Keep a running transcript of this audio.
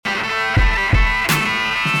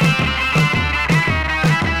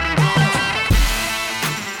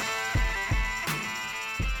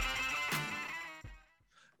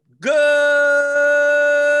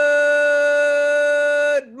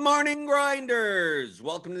Grinders!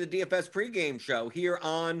 Welcome to the DFS pregame show here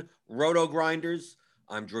on Roto Grinders.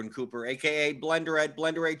 I'm Jordan Cooper, aka Blender at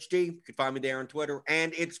Blender HD. You can find me there on Twitter.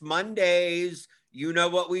 And it's Mondays. You know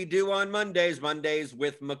what we do on Mondays. Mondays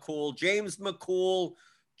with McCool. James McCool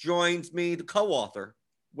joins me, the co-author,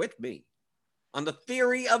 with me on the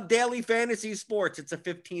Theory of Daily Fantasy Sports. It's a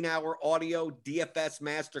 15-hour audio DFS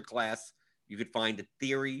masterclass. You could find at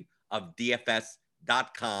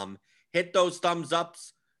theoryofdfs.com. Hit those thumbs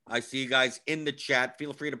ups. I see you guys in the chat.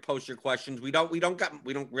 Feel free to post your questions. We don't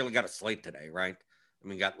really got a slate today, right? I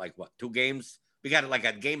mean, we got like what, 2 games? We got like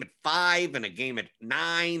a game at 5 and a game at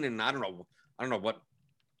 9, and I don't know what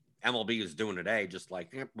MLB is doing today. Just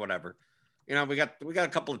like whatever, you know. We got a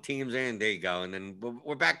couple of teams in. There you go, and then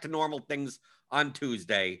we're back to normal things on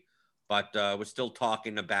Tuesday. But we're still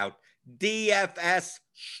talking about DFS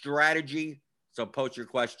strategy. So post your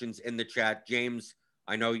questions in the chat, James.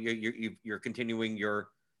 I know you're continuing your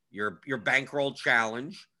bankroll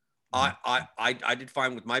challenge. I did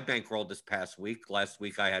fine with my bankroll this past week. Last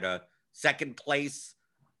week I had a second place.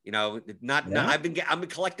 You know, I've been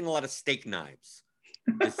collecting a lot of steak knives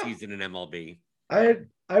this season in MLB. I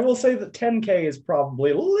will say that 10K is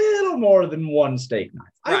probably a little more than one steak knife.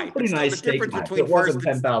 Right, I have a pretty nice steak knife. It wasn't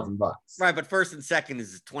 $10,000. Right, but first and second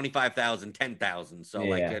is 25,000, 10,000. So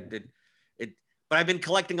like it. But I've been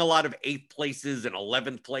collecting a lot of 8th places and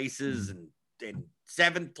 11th places and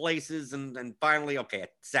 7th places and finally, okay,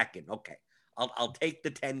 at second. Okay, I'll take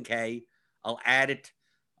the 10K. I'll add it.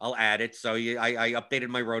 So I updated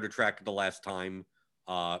my rotor tracker the last time,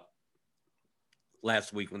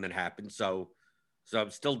 last week when that happened. So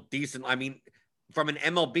I'm still decent. I mean, from an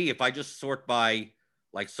MLB, if I just sort by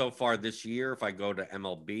like so far this year, if I go to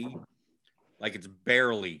MLB, like it's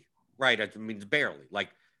barely right. I mean, it's barely like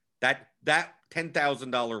that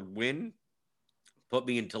 $10,000 win put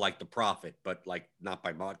me into like the profit, but like not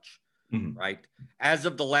by much, right? As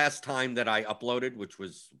of the last time that I uploaded, which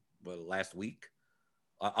was last week,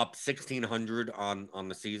 up 1,600 on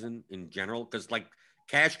the season in general. Because like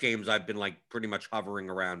cash games, I've been like pretty much hovering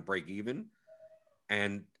around break even,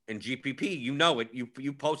 and GPP, you know it.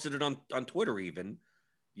 You posted it on Twitter even.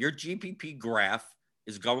 Your GPP graph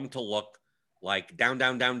is going to look like down,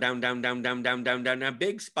 big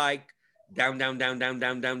spike, down,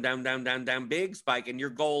 big spike. And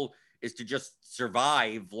your goal is to just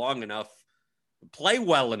survive long enough, play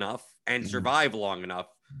well enough, and survive long enough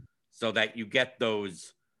so that you get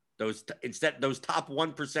those top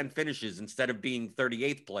 1% finishes. Instead of being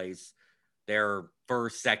 38th place, they're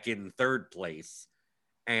first, second, third place.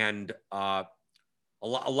 And a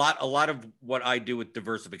lot of what I do with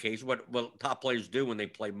diversification, what top players do when they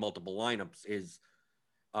play multiple lineups is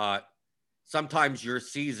sometimes your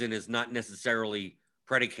season is not necessarily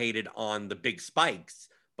predicated on the big spikes,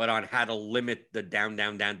 but on how to limit the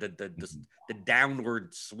the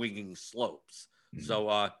downward swinging slopes. So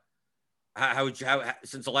how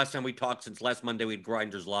since the last time we talked, since last Monday we had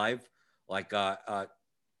Grinders Live, like how's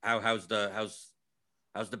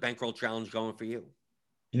the bankroll challenge going for you?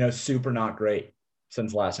 You know, super not great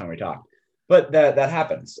since the last time we talked. But that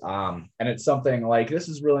happens. And it's something like this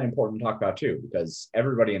is really important to talk about too, because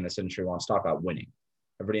everybody in this industry wants to talk about winning.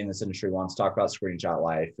 Everybody in this industry wants to talk about screenshot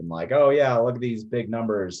life and like, oh yeah, look at these big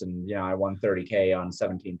numbers. And, you know, I won 30K on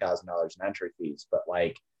 $17,000 in entry fees, but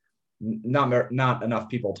like not enough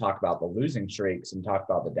people talk about the losing streaks and talk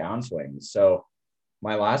about the downswings. So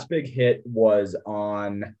my last big hit was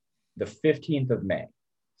on the 15th of May.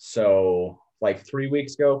 So like 3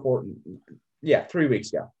 weeks ago, 3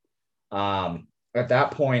 weeks ago. At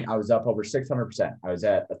that point, I was up over 600%. I was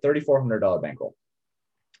at a $3,400 bankroll.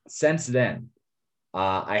 Since then,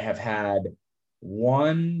 I have had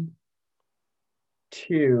 2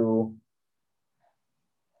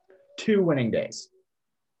 winning days.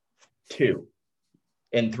 2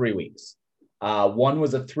 in 3 weeks. One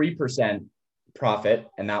was a 3% profit,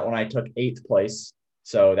 and that one I took 8th place.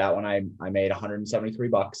 So that one I made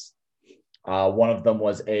 $173. One of them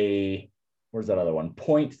was where's that other one?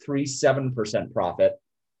 0.37% profit.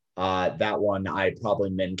 That one I probably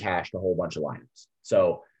min cashed a whole bunch of lineups.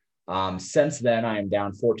 So since then I am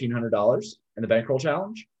down $1,400 in the bankroll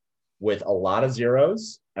challenge with a lot of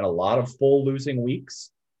zeros and a lot of full losing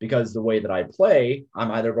weeks, because the way that I play,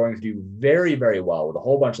 I'm either going to do very, very well with a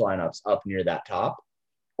whole bunch of lineups up near that top,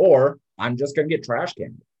 or I'm just going to get trash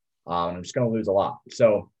canned. I'm just going to lose a lot.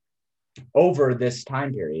 So over this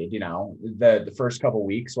time period, you know, the first couple of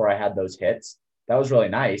weeks where I had those hits, that was really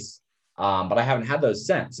nice. But I haven't had those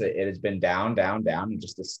since. It has been down, and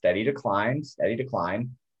just a steady decline.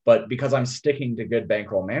 But because I'm sticking to good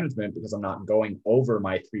bankroll management, because I'm not going over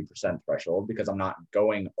my 3% threshold, because I'm not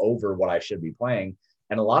going over what I should be playing,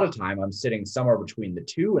 And a lot of time I'm sitting somewhere between the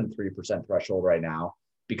 2 and 3% threshold right now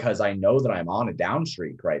because I know that I'm on a down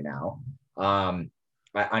streak right now. I'm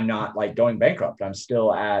not like going bankrupt. I'm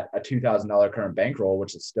still at a $2,000 current bankroll,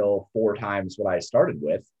 which is still 4 times what I started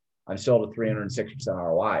with. I'm still at a 306%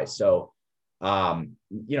 ROI. So,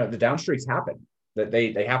 the down streaks happen. That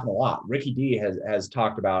they happen a lot. Ricky D has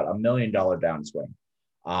talked about $1 million downswing.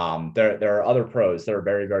 There are other pros that are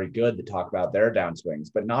very, very good that talk about their downswings,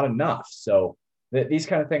 but not enough. So these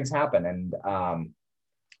kind of things happen. And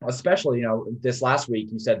especially, this last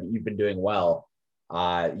week, you said that you've been doing well.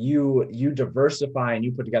 You diversify and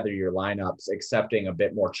you put together your lineups, accepting a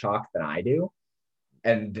bit more chalk than I do.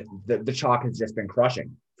 And the chalk has just been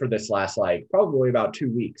crushing for this last, probably about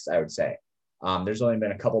 2 weeks, I would say. There's only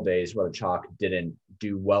been a couple days where the chalk didn't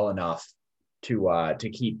do well enough to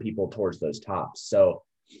keep people towards those tops. So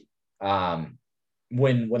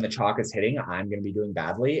when the chalk is hitting, I'm going to be doing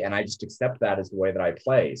badly, and I just accept that as the way that I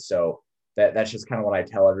play. So that's just kind of what I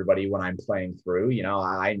tell everybody when I'm playing through.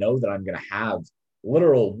 I know that I'm going to have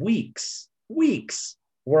literal weeks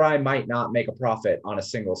where I might not make a profit on a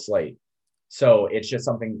single slate. So it's just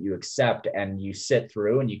something that you accept and you sit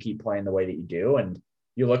through and you keep playing the way that you do. And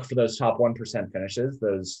you look for those top 1% finishes,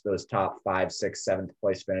 those top 5, 6, 7th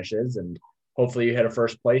place finishes. And hopefully you hit a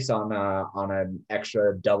first place on an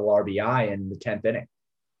extra double RBI in the 10th inning.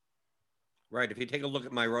 Right. If you take a look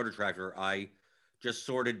at my rotor tracker, I just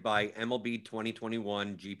sorted by MLB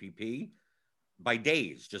 2021 GPP by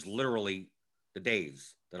days, just literally the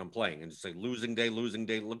days that I'm playing, and just say losing day.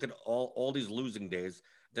 Look at all these losing days.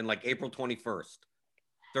 Then like April 21st,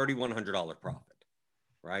 $3,100 profit.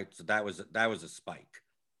 Right. So that was a spike,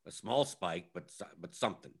 a small spike, but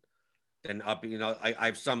something. Then up, I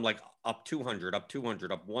have some like up 200, up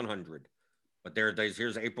 100, but there are days.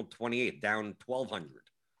 Here's April 28th, down 1,200.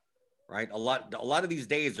 Right. A lot of these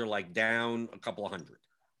days are like down a couple of hundred.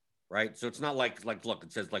 Right. So it's not like look,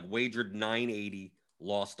 it says like wagered 980,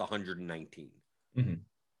 lost 119. Mm-hmm.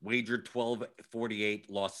 Wagered 1248,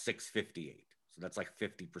 lost 658. So that's like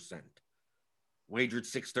 50%. Wagered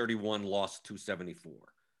 631, lost 274.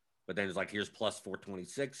 But then it's like, here's plus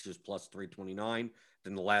 426, here's plus 329.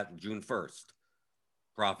 Then the last June 1st,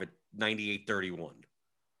 profit 9831,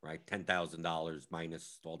 right? $10,000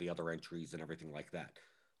 minus all the other entries and everything like that.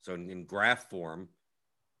 So in graph form,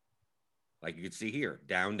 like you can see here,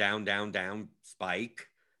 down, spike,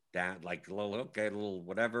 down, like a little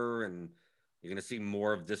whatever. And you're going to see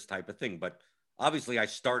more of this type of thing. But obviously I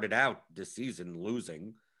started out this season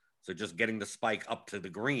losing. So just getting the spike up to the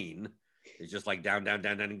green is just like down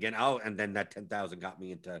again. Oh, and then that 10,000 got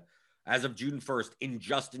me into, as of June 1st, in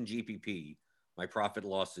GPP, my profit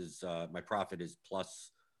is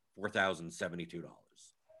plus $4,072.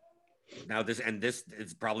 Now this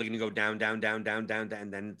is probably going to go down,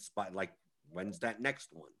 and then spot, like, when's that next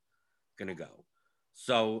one going to go?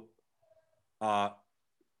 So,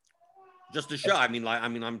 just to show,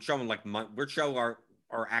 I'm showing we're showing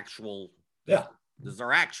our actual. Yeah. This is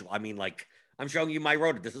our actual. I'm showing you my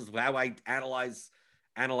road. This is how I analyze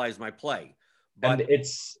my play. But and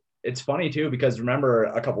it's funny too, because remember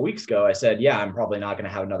a couple weeks ago I said, yeah, I'm probably not going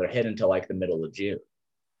to have another hit until like the middle of June.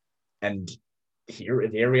 And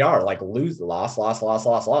here we are, like loss.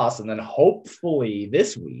 And then hopefully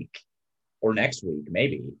this week or next week,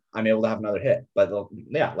 maybe I'm able to have another hit. But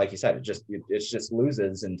yeah, like you said, it just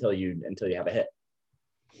loses until you have a hit.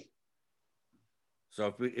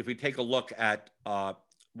 So if we take a look at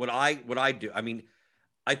what I do,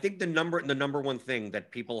 I think the number one thing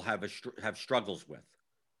that people have struggles with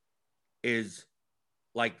is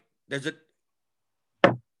like there's a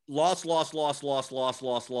loss,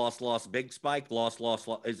 big spike, loss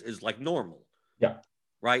is like normal. Yeah.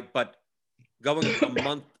 Right. But going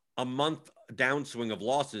a month downswing of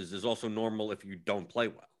losses is also normal if you don't play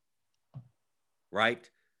well. Right.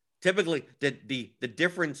 Typically the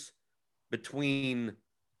difference between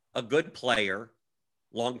a good player,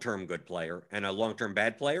 long-term good player, and a long-term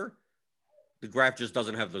bad player, the graph just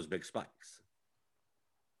doesn't have those big spikes.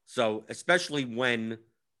 So especially when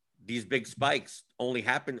these big spikes only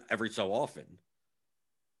happen every so often,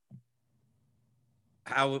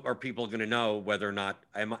 how are people going to know whether or not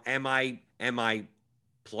am I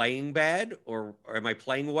playing bad, or am I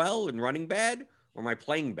playing well and running bad, or am I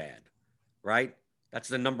playing bad? Right? That's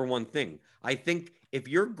the number one thing. I think if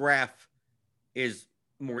your graph is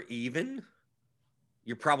more even,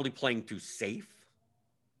 you're probably playing too safe.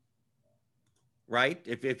 Right?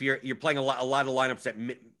 If you're playing a lot of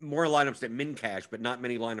lineups more lineups that min cash, but not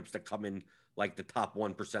many lineups that come in like the top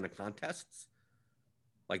 1% of contests.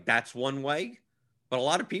 Like that's one way. But a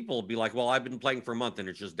lot of people will be like, well, I've been playing for a month and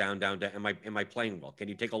it's just down. Am I playing well? Can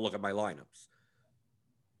you take a look at my lineups?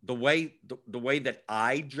 the way that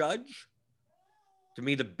I judge, to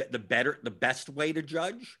me, the best way to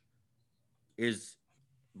judge is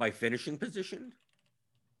by finishing position.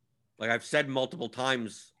 Like I've said multiple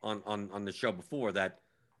times on the show before that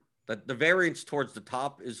the variance towards the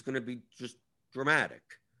top is going to be just dramatic.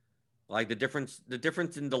 Like the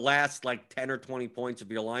difference in the last like 10 or 20 points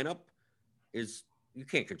of your lineup is you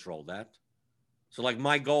can't control that. So like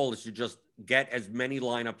my goal is to just get as many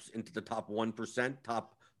lineups into the top 1%,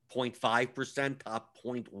 top 0.5%, top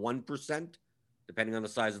 0.1%, depending on the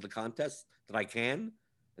size of the contest that I can.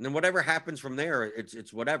 And then whatever happens from there,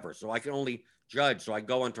 it's whatever. So I can only judge. So I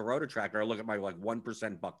go onto RotoTracker, I look at my like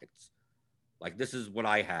 1% buckets. Like this is what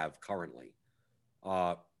I have currently.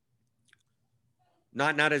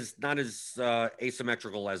 Not as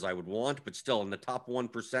asymmetrical as I would want, but still in the top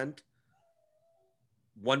 1%,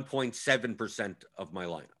 1.7% of my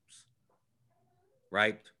lineups.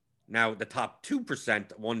 Right? Now the top 2%,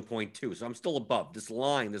 1.2. So I'm still above. This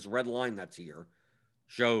line, this red line that's here,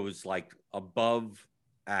 shows like above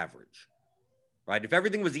average. Right? If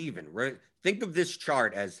everything was even, right? Think of this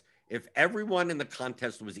chart as if everyone in the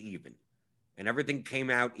contest was even and everything came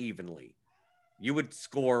out evenly, you would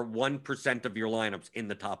score 1% of your lineups in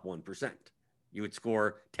the top 1%. You would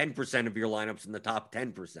score 10% of your lineups in the top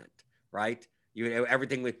 10%, right?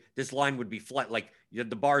 Everything with this line would be flat. Like the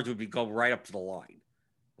bars would go right up to the line.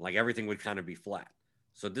 Like everything would kind of be flat.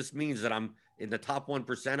 So this means that I'm in the top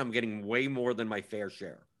 1%, I'm getting way more than my fair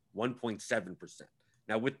share, 1.7%.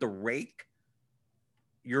 Now with the rake,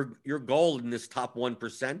 your goal in this top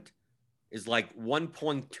 1% is like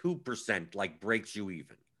 1.2%, like breaks you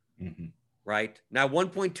even. Mm-hmm. Right? Now,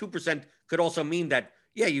 1.2% could also mean that,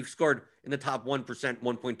 yeah, you scored in the top 1%,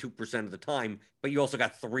 1.2% of the time, but you also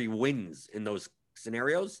got 3 wins in those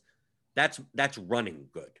scenarios. That's running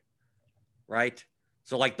good, right?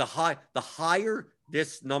 So like the higher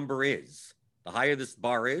this number is, the higher this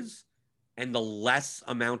bar is, and the less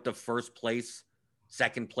amount of first place,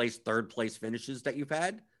 second place, third place finishes that you've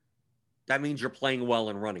had, that means you're playing well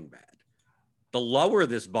and running bad. The lower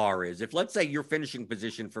this bar is, if let's say your finishing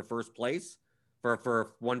position for first place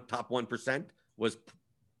for one top 1% was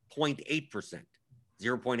 0.8%,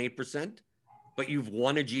 0.8%, but you've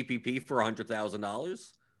won a GPP for $100,000,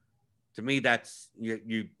 to me that's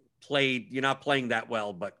you played. You're not playing that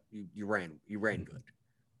well, but you ran good,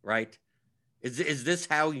 right? Is this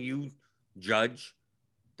how you judge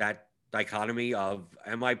that dichotomy of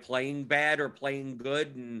am I playing bad or playing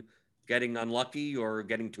good and getting unlucky or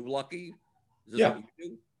getting too lucky? Is this what you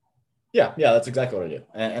do? Yeah, that's exactly what I do.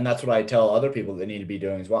 And that's what I tell other people they need to be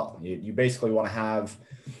doing as well. You basically want to have,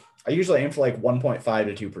 I usually aim for like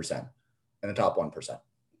 1.5 to 2% in the top 1%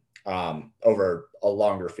 over a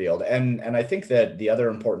longer field. And I think that the other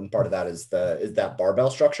important part of that is that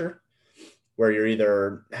barbell structure where you're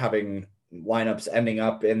either having lineups ending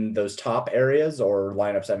up in those top areas or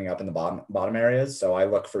lineups ending up in the bottom areas. So I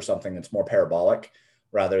look for something that's more parabolic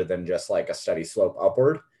rather than just like a steady slope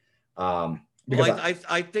upward. Because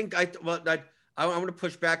I think I want to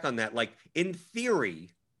push back on that. Like in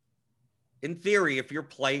theory, if you're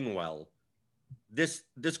playing well, this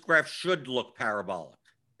graph should look parabolic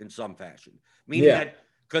in some fashion. Meaning that,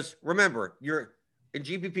 because remember, you're in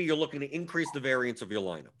GPP, you're looking to increase the variance of your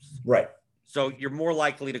lineups. Right. So you're more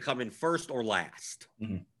likely to come in first or last.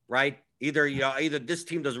 Mm-hmm. Right? Either this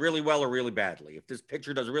team does really well or really badly. If this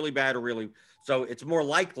pitcher does really bad or really, so it's more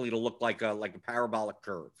likely to look like a parabolic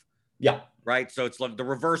curve. Yeah. Right. So it's like the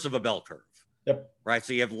reverse of a bell curve. Yep. Right.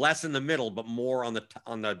 So you have less in the middle, but more on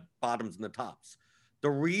the bottoms and the tops. The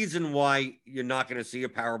reason why you're not going to see a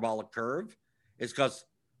parabolic curve is because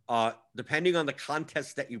depending on the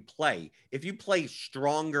contest that you play, if you play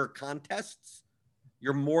stronger contests,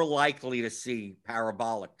 you're more likely to see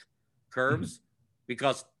parabolic curves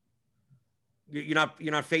because you're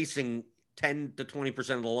not facing 10 to 20%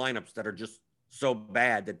 of the lineups that are just so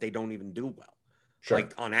bad that they don't even do well. Sure.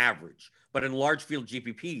 Like on average. But in large field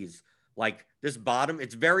GPPs, like this bottom,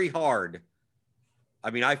 it's very hard.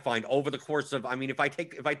 I mean, I find over the course of, if I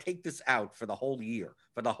take this out for the whole year,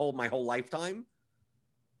 for my whole lifetime,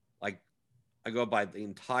 like I go by the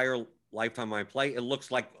entire lifetime I play, it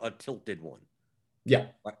looks like a tilted one. Yeah.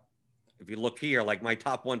 But if you look here, like my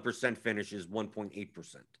top 1% finish is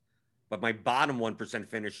 1.8%, but my bottom 1%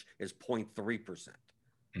 finish is 0.3%.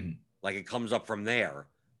 Mm-hmm. Like it comes up from there.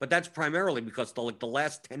 But that's primarily because the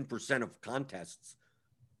last 10% of contests,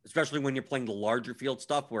 especially when you're playing the larger field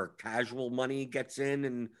stuff where casual money gets in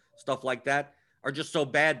and stuff like that, are just so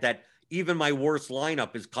bad that even my worst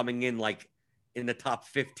lineup is coming in like in the top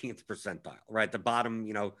 15th percentile, right? The bottom,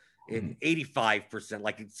 in 85%.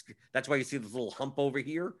 Like that's why you see this little hump over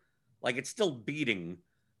here. Like it's still beating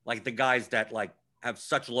like the guys that like have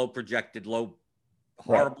such low projected, low,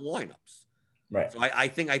 horrible lineups. Right. So I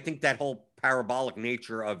think that whole parabolic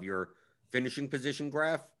nature of your finishing position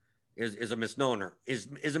graph is a misnomer. Is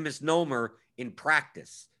a misnomer in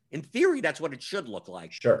practice. In theory, that's what it should look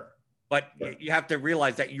like. Sure. But you have to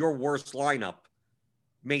realize that your worst lineup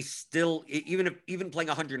may still, even playing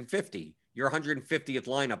 150, your 150th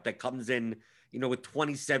lineup that comes in, with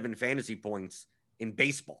 27 fantasy points in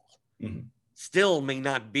baseball, still may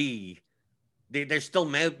not be. There's still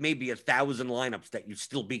maybe 1,000 lineups that you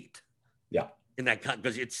still beat. Yeah. In that,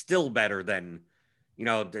 because it's still better than,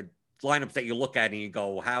 the lineups that you look at and you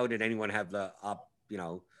go, how did anyone have the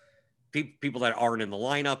people that aren't in the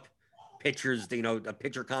lineup, pitchers, a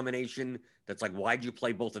pitcher combination that's like, why'd you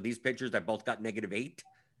play both of these pitchers that both got -8,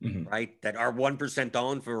 right? That are 1%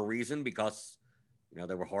 owned for a reason because,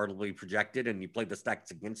 they were horribly projected and you played the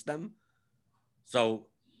stacks against them. So,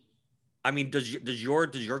 I mean, does your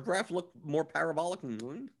graph look more parabolic than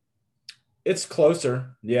mine? It's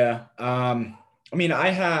closer. Yeah. I mean, I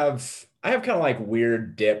have kind of like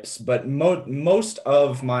weird dips, but most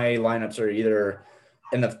of my lineups are either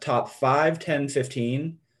in the top 5, 10,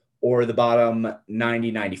 15 or the bottom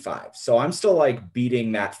 90, 95. So I'm still like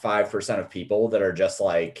beating that 5% of people that are just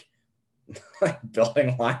like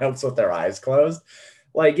building lineups with their eyes closed.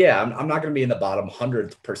 Like, yeah, I'm not going to be in the bottom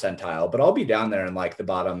 100th percentile, but I'll be down there in like the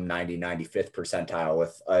bottom 90, 95th percentile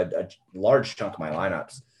with a large chunk of my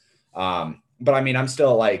lineups. But I mean, I'm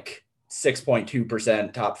still like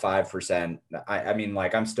 6.2% top 5%. I mean,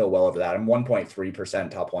 like I'm still well over that. I'm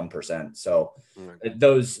 1.3% top 1%. So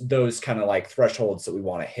those kind of like thresholds that we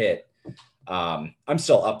want to hit, I'm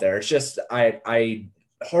still up there. It's just, I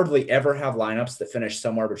hardly ever have lineups that finish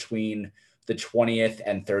somewhere between the 20th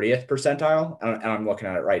and 30th percentile. And I'm looking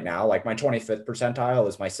at it right now. Like my 25th percentile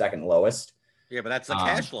is my second lowest. Yeah, but that's the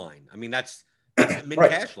cash line. I mean, that's the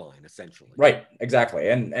mid-cash line, essentially. Right, exactly.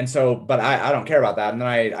 And so, but I don't care about that. And then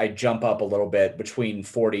I jump up a little bit between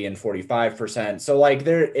 40 and 45%. So like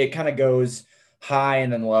it kind of goes high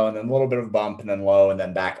and then low and then a little bit of a bump and then low and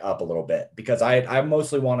then back up a little bit because I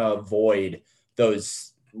mostly want to avoid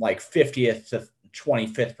those like 50th to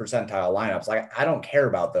 25th percentile lineups. Like I don't care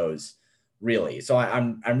about those really. So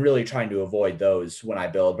I'm really trying to avoid those when I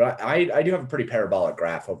build, but I do have a pretty parabolic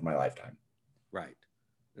graph over my lifetime. Right.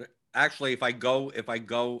 Actually, if I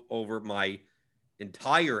go over my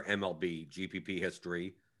entire MLB GPP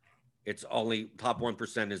history, it's only top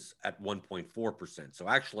 1% is at 1.4%. So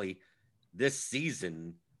actually, this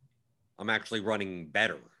season, I'm actually running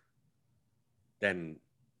better than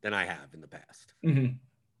I have in the past,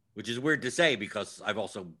 which is weird to say because I've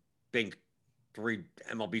also banked 3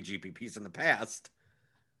 MLB GPPs in the past.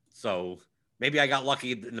 So maybe I got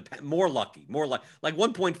lucky more lucky. Like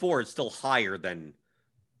 1.4 is still higher than.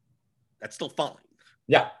 That's still fine.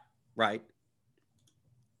 Yeah. Right.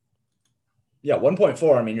 Yeah.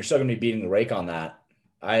 1.4. I mean, you're still going to be beating the rake on that.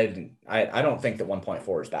 I don't think that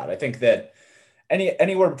 1.4 is bad. I think that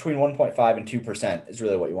anywhere between 1.5 and 2% is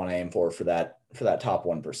really what you want to aim for that top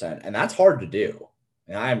 1%. And that's hard to do.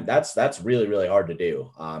 And that's really, really hard to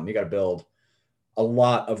do. You got to build a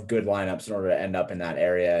lot of good lineups in order to end up in that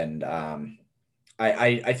area. And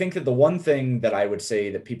I think that the one thing that I would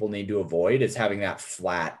say that people need to avoid is having that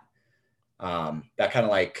flat, that kind of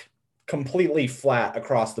like completely flat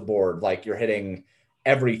across the board. Like you're hitting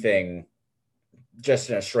everything just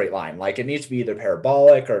in a straight line. Like it needs to be either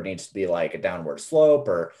parabolic or it needs to be like a downward slope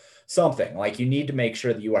or something. Like you need to make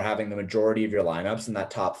sure that you are having the majority of your lineups in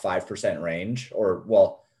that top 5% range, or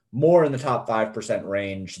well, more in the top 5%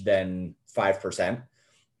 range than 5%.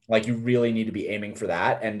 Like you really need to be aiming for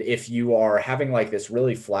that. And if you are having like this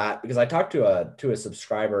really flat, because I talked to a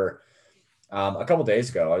subscriber a couple days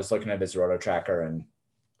ago, I was looking at his roto tracker and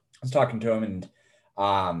I was talking to him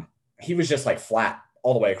and he was just like flat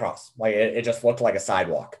all the way across. Like it just looked like a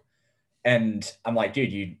sidewalk. And I'm like,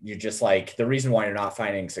 dude, you just like, the reason why you're not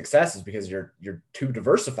finding success is because you're too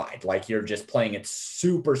diversified. Like you're just playing it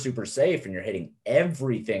super, super safe and you're hitting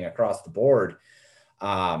everything across the board.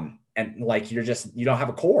 And like, you don't have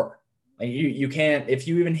a core. Like you can't, if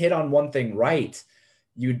you even hit on one thing right,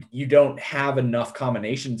 you don't have enough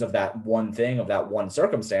combinations of that one thing, of that one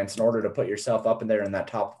circumstance in order to put yourself up in there in that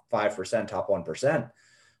top 5%, top 1%.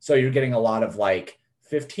 So you're getting a lot of like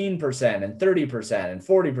 15% and 30% and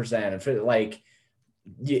 40%. And like,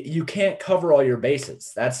 you can't cover all your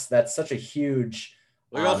bases. That's such a huge,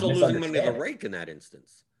 you're also losing money to the rake in that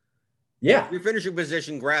instance. Yeah. If your finishing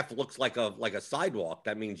position graph looks like a sidewalk,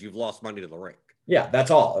 that means you've lost money to the rake. Yeah,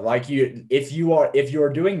 that's all. Like if you're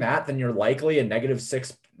doing that, then you're likely a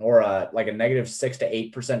 -6 or like a -6 to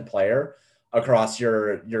 8% player across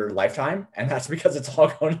your lifetime, and that's because it's all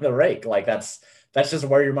going to the rake. Like that's just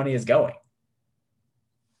where your money is going.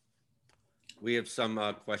 We have some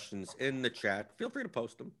questions in the chat. Feel free to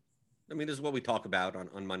post them. I mean, this is what we talk about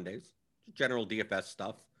on Mondays, general DFS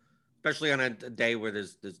stuff, especially on a day where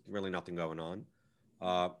there's really nothing going on.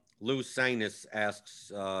 Lou Sinus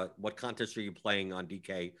asks, what contest are you playing on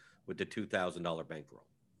DK with the $2,000 bankroll?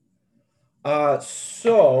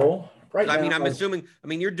 So right now, I mean, I'm assuming. I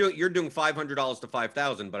mean, you're doing $500 to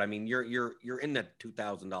 5,000, but I mean, you're in that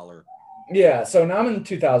 $2,000. Yeah, so now I'm in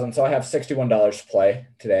 2,000, so I have $61 to play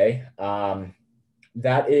today.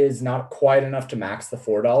 That is not quite enough to max the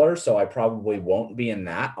 $4, so I probably won't be in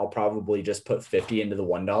that. I'll probably just put 50 into the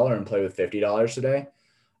 $1 and play with $50 today.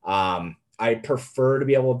 I prefer to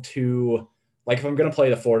be able to, like, if I'm going to play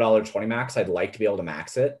the $4.20 max, I'd like to be able to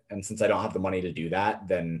max it. And since I don't have the money to do that,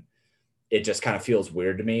 then it just kind of feels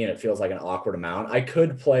weird to me, and it feels like an awkward amount. I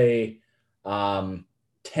could play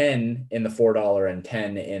 10 in the $4 and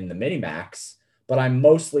 10 in the mini max, but I'm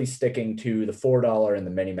mostly sticking to the $4 and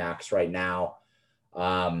the mini max right now.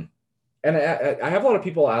 And I have a lot of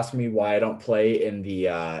people ask me why I don't play in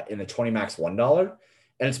the 20 max $1,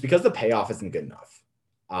 and it's because the payoff isn't good enough.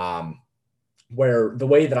 Where the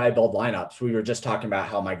way that I build lineups, we were just talking about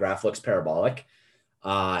how my graph looks parabolic.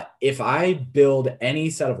 If I build any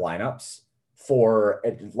set of lineups for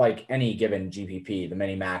like any given GPP, the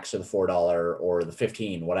mini max or the $4 or the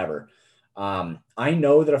 15, whatever, I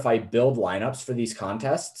know that if I build lineups for these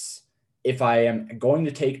contests, if I am going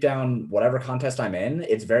to take down whatever contest I'm in,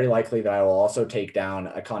 it's very likely that I will also take down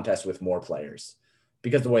a contest with more players,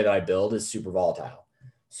 because the way that I build is super volatile.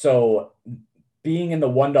 So being in the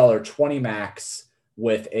 $1.20 max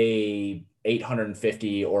with a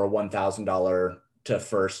 $850 or a $1,000 to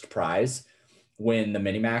first prize, when the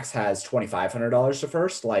mini max has $2,500 to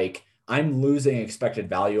first, like, I'm losing expected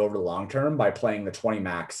value over the long term by playing the 20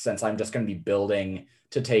 max, since I'm just going to be building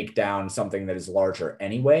to take down something that is larger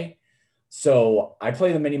anyway. So I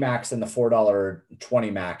play the mini max and the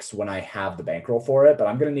 $4.20 max when I have the bankroll for it, but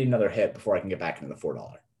I'm going to need another hit before I can get back into the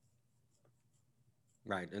 $4.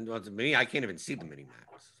 Right, and to me, I can't even see the mini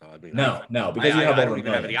max. So I mean, no, because you have I don't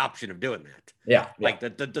even have the option of doing that. Yeah, like the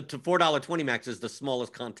 $4.20 max is the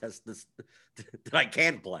smallest contest that I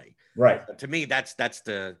can play. Right. To me, that's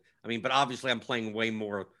the. I mean, but obviously, I'm playing way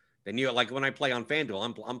more than you. Like when I play on FanDuel,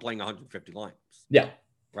 I'm playing 150 lineups. Yeah.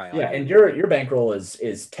 Right. Yeah, and your bankroll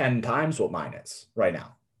is 10 times what mine is right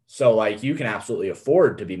now. So like you can absolutely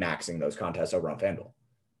afford to be maxing those contests over on FanDuel.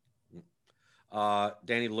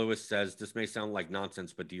 Danny Lewis says, this may sound like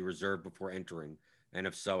nonsense, but do you reserve before entering? And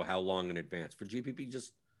if so, how long in advance? For GPP,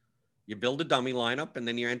 just you build a dummy lineup and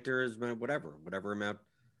then you enter as whatever amount.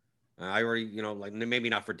 I already, like maybe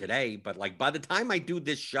not for today, but like by the time I do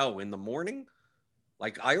this show in the morning,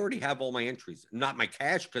 like I already have all my entries, not my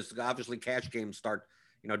cash, because obviously cash games start,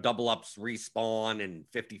 double ups, respawn, and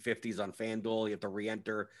 50-50s on FanDuel. You have to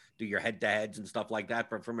re-enter, do your head-to-heads and stuff like that.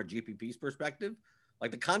 But from a GPP's perspective,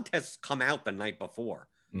 like the contests come out the night before.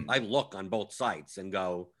 I look on both sites and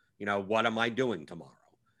go, what am I doing tomorrow?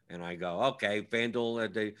 And I go, okay,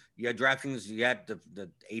 FanDuel, DraftKings, you had the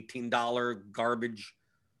 $18 garbage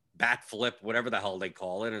bat flip, whatever the hell they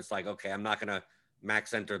call it. And it's like, okay, I'm not going to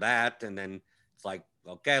max enter that. And then it's like,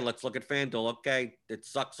 okay, let's look at FanDuel. Okay, it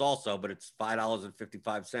sucks also, but it's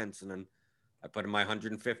 $5.55. And then I put in my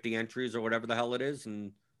 150 entries or whatever the hell it is,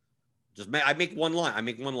 and I make one line. I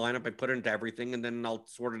make one lineup. I put it into everything, and then I'll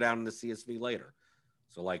sort it out in the CSV later.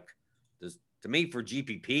 So, like, to me for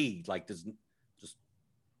GPP, like, just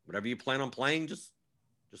whatever you plan on playing, just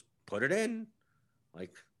put it in,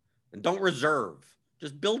 like, and don't reserve.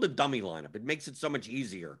 Just build a dummy lineup. It makes it so much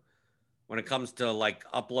easier when it comes to like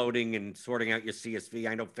uploading and sorting out your CSV.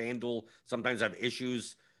 I know FanDuel sometimes have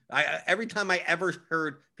issues. Every time I ever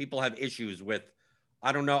heard people have issues with,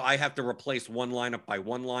 I don't know, I have to replace one lineup by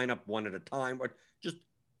one lineup, one at a time, or just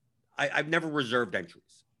I've never reserved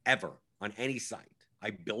entries ever on any site. I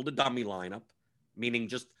build a dummy lineup, meaning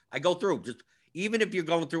just I go through, just even if you're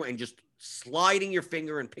going through and just sliding your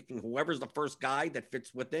finger and picking whoever's the first guy that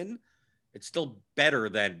fits within, it's still better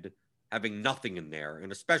than having nothing in there.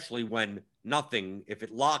 And especially when nothing, if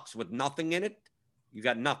it locks with nothing in it, you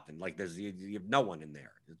got nothing. Like you have no one in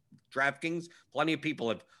there. DraftKings, plenty of people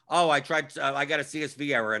have, I tried, I got a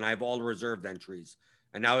CSV error and I have all reserved entries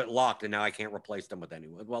and now it locked and now I can't replace them with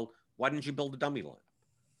anyone. Well, why didn't you build a dummy lineup?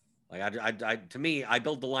 Like to me, I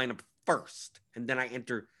build the lineup first and then I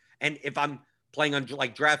enter. And if I'm playing on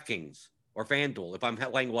like DraftKings or FanDuel, if I'm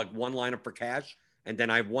playing like one lineup for cash and then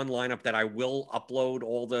I have one lineup that I will upload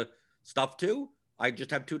all the stuff to, I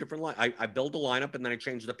just have two different lines. I build a lineup and then I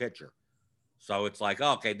change the pitcher. So it's like,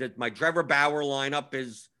 okay, my Trevor Bauer lineup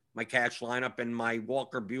is my cash lineup, and my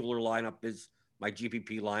Walker Buehler lineup is my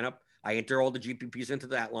GPP lineup. I enter all the GPPs into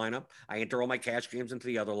that lineup. I enter all my cash games into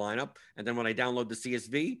the other lineup. And then when I download the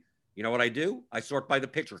CSV, you know what I do? I sort by the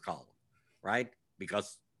pitcher column, right?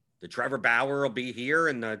 Because the Trevor Bauer will be here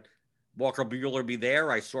and the Walker Buehler will be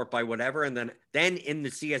there. I sort by whatever. And then in the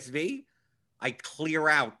CSV, I clear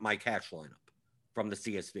out my cash lineup from the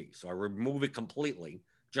CSV. So I remove it completely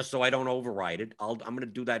just so I don't override it. I'm going to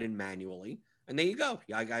do that in manually. And there you go.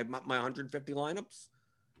 Yeah, I got my 150 lineups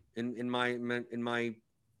in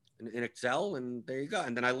Excel, and there you go.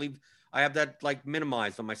 And then I have that like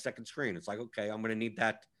minimized on my second screen. It's like, okay, I'm going to need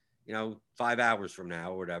that, 5 hours from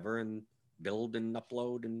now or whatever, and build and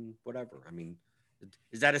upload and whatever. I mean,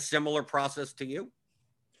 is that a similar process to you?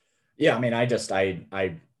 Yeah. I mean, I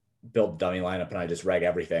build dummy lineup and I just reg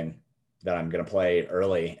everything that I'm going to play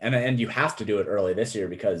early. And you have to do it early this year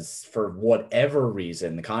because for whatever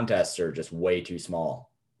reason, the contests are just way too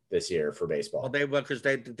small this year for baseball. Well, because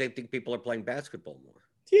they think people are playing basketball more.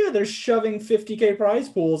 Yeah, they're shoving 50K prize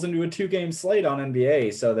pools into a 2-game slate on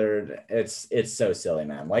NBA. So it's so silly,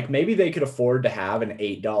 man. Like maybe they could afford to have an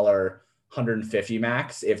 $8 150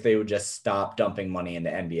 max if they would just stop dumping money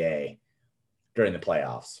into NBA during the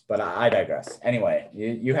playoffs. But I digress. Anyway,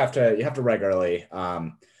 you have to reg early.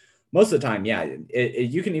 Most of the time, yeah,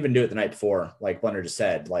 you can even do it the night before, like Blender just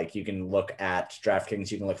said. Like you can look at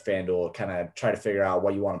DraftKings, you can look at FanDuel, kind of try to figure out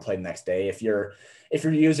what you want to play the next day. If you're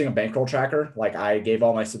using a bankroll tracker, like I gave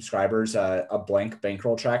all my subscribers a blank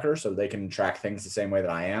bankroll tracker so they can track things the same way that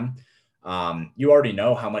I am. You already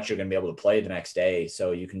know how much you're going to be able to play the next day,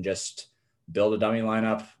 so you can just build a dummy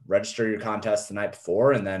lineup, register your contest the night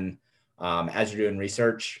before, and then as you're doing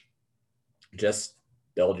research, just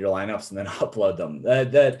build your lineups and then upload them.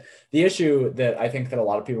 The issue that I think that a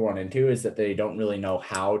lot of people run into is that they don't really know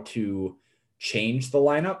how to change the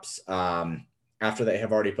lineups after they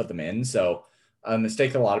have already put them in. So a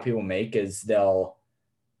mistake that a lot of people make is they'll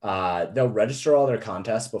register all their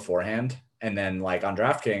contests beforehand, and then like on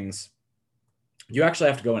DraftKings, you actually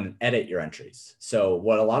have to go in and edit your entries. So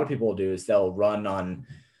what a lot of people will do is they'll run on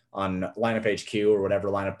Lineup HQ or whatever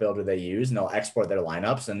lineup builder they use, and they'll export their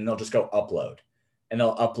lineups and they'll just go upload. And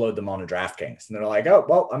they'll upload them onto DraftKings. And they're like, oh,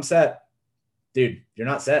 well, I'm set. Dude, you're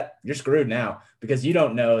not set. You're screwed now because you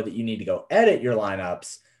don't know that you need to go edit your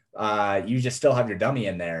lineups. You just still have your dummy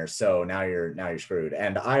in there. So now you're screwed.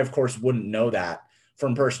 And I, of course, wouldn't know that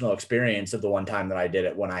from personal experience of the one time that I did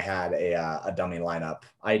it when I had a dummy lineup.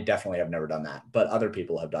 I definitely have never done that, but other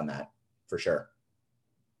people have done that for sure.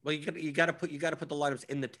 Well, you got to put the lineups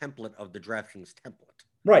in the template of the DraftKings template.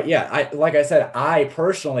 Right. Yeah. Like I said, I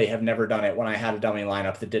personally have never done it when I had a dummy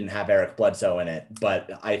lineup that didn't have Eric Bledsoe in it,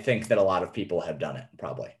 but I think that a lot of people have done it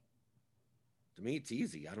probably. To me, it's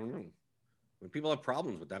easy. I don't know. When people have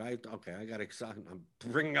problems with that, I got Excel. I'm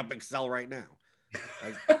bringing up Excel right now.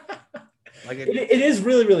 It is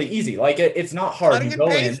really, really easy. Like it's not hard. Cutting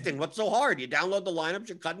and pasting. What's so hard? You download the lineups,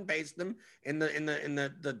 you cut and paste them in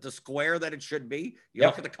the square that it should be. You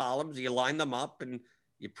look at the columns, you line them up, and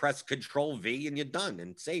you press Control V, and you're done,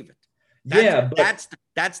 and save it.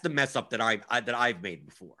 That's the mess up that I've made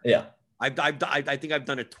before. Yeah, I think I've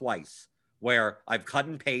done it twice where I've cut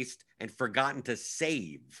and paste and forgotten to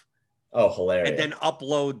save. Oh, hilarious! And then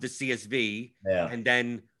upload the CSV. Yeah, and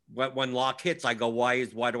then when lock hits, I go, why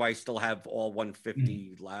do I still have all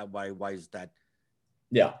 150? Why is that?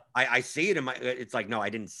 Yeah, I see it in my. It's like, no,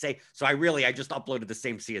 I didn't save. So I just uploaded the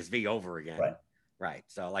same CSV over again. Right.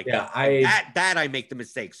 So like that I make the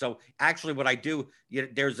mistake. So actually what I do,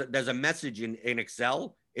 there's a message in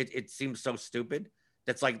Excel. It seems so stupid.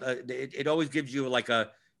 That's like, it always gives you like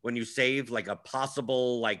when you save like a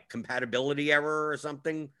possible like compatibility error or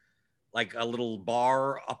something, like a little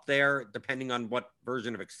bar up there, depending on what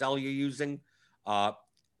version of Excel you're using. That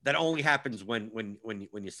only happens when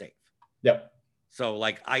you save. Yep. So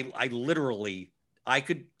like I literally, I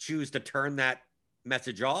could choose to turn that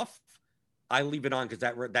message off. I leave it on because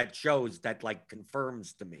that shows, that like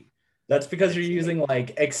confirms to me. That's because you're using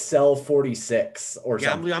like Excel 46 or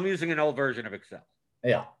something. Yeah, I'm using an old version of Excel.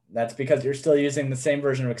 Yeah, that's because you're still using the same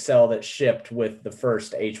version of Excel that shipped with the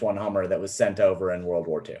first H1 Hummer that was sent over in World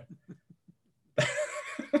War II.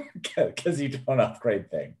 Because you don't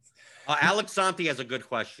upgrade things. Alex Santi has a good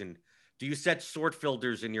question. Do you set sort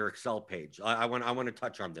filters in your Excel page? I want to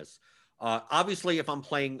touch on this. Obviously, if I'm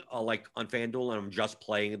playing like on FanDuel and I'm just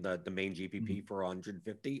playing the main GPP for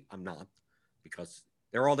 150, I'm not, because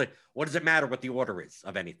they're all what does it matter what the order is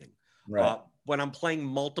of anything? Right. When I'm playing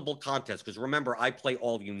multiple contests, because remember, I play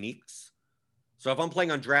all uniques. So if I'm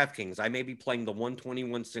playing on DraftKings, I may be playing the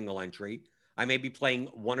 121 single entry. I may be playing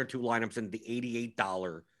 1 or 2 lineups in the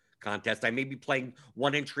 $88 contest. I may be playing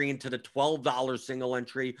 1 entry into the $12 single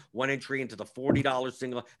entry, 1 entry into the $40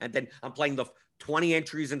 single, and then I'm playing the 20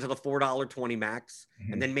 entries into the $4 20 max,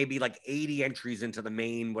 and then maybe like 80 entries into the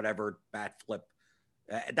main whatever bat flip.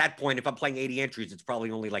 At that point, if I'm playing 80 entries, it's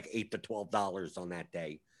probably only like $8 to $12 on that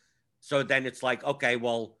day. So then it's like, okay,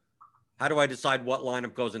 well, how do I decide what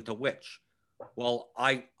lineup goes into which? Well,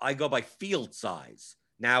 I go by field size.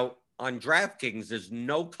 Now, on DraftKings, there's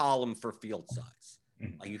no column for field size.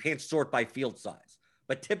 Like, you can't sort by field size.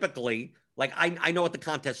 But typically, like I know what the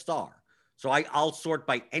contests are. So I'll sort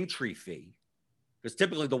by entry fee. Because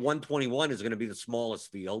typically the 121 is going to be the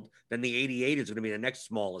smallest field. Then the 88 is going to be the next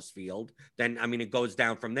smallest field. Then, I mean, it goes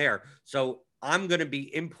down from there. So I'm going to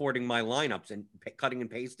be importing my lineups and cutting and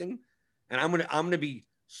pasting. And I'm going to be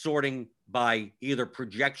sorting by either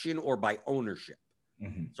projection or by ownership.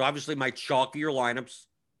 So obviously my chalkier lineups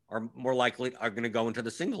are more likely are going to go into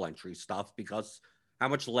the single entry stuff, because how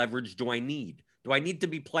much leverage do I need? Do I need to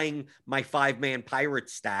be playing my 5-man pirate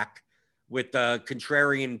stack with the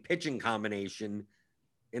contrarian pitching combination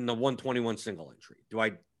in the 121 single entry? Do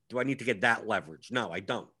I need to get that leverage? No, I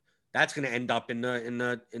don't. That's going to end up in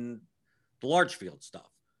the large field stuff.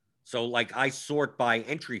 So like I sort by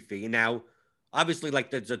entry fee. Now, obviously, like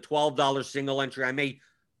there's a $12 single entry.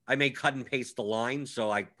 I may cut and paste the line,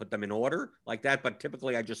 so I put them in order like that. But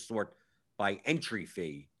typically, I just sort by entry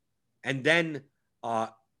fee, and then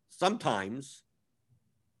sometimes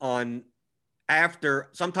sometimes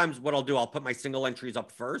what I'll do, I'll put my single entries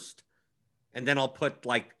up first, and then I'll put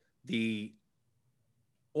like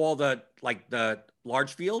all the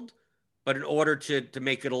large field. But in order to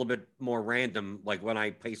make it a little bit more random, like when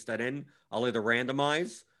I paste that in, I'll either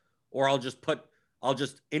randomize or I'll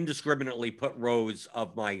just indiscriminately put rows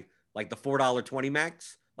of my, like the $4 20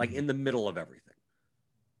 max, like in the middle of everything.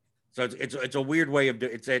 So it's a weird way of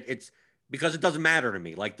doing it. It's because it doesn't matter to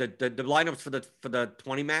me. Like the lineups for the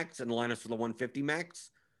 20 max and the lineups for the 150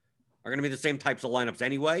 max are going to be the same types of lineups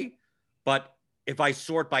anyway. But if I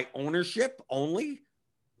sort by ownership only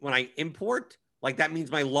when I import, like that means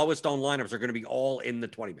my lowest owned lineups are going to be all in the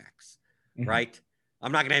 20 max, right?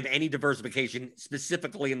 I'm not going to have any diversification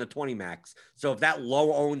specifically in the 20 max. So if that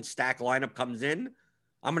low owned stack lineup comes in,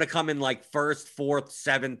 I'm going to come in like first, fourth,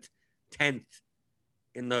 seventh, 10th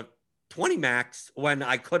in the 20 max when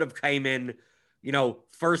I could have came in,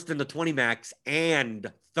 first in the 20 max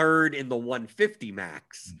and third in the 150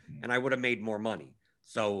 max, and I would have made more money.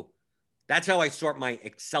 So that's how I sort my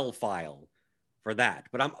Excel file for that.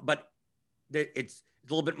 But it's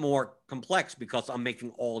a little bit more complex because I'm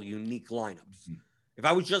making all unique lineups. If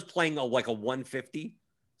I was just playing a 150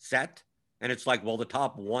 set, and it's like, well, the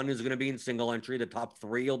top 1 is going to be in single entry, the top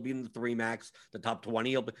 3 will be in the 3 max, the top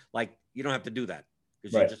 20 will be like, you don't have to do that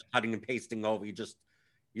because you're just cutting and pasting over. You're just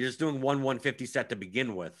doing 150 set to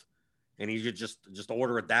begin with, and you just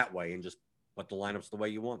order it that way and just put the lineups the way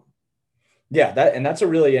you want. Yeah, that's a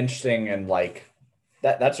really interesting and like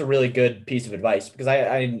that's a really good piece of advice, because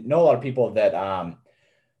I know a lot of people that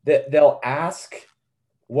that they'll ask,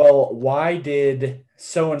 well, why did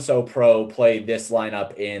so-and-so pro play this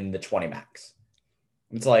lineup in the 20 max?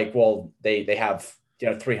 It's like, well, they have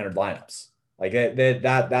 300 lineups. Like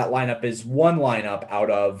that lineup is one lineup out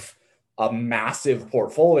of a massive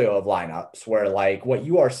portfolio of lineups, where like what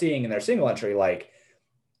you are seeing in their single entry, like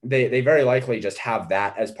they very likely just have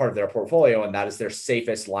that as part of their portfolio, and that is their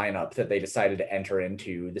safest lineup that they decided to enter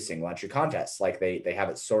into the single entry contest. Like they have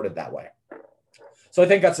it sorted that way. So I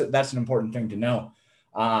think that's an important thing to know.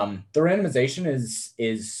 The randomization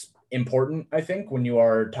is important, I think, when you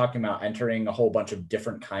are talking about entering a whole bunch of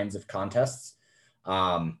different kinds of contests,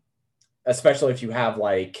 especially if you have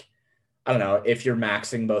like, I don't know, if you're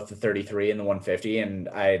maxing both the 33 and the 150,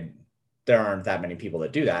 and there aren't that many people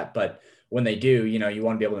that do that, but when they do, you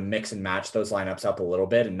want to be able to mix and match those lineups up a little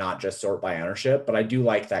bit and not just sort by ownership. But I do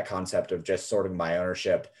like that concept of just sorting by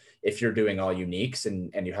ownership if you're doing all uniques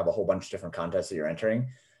and you have a whole bunch of different contests that you're entering.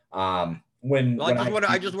 I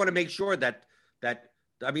just want to make sure that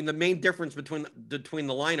I mean, the main difference between the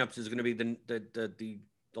lineups is going to be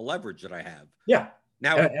the leverage that I have. Yeah.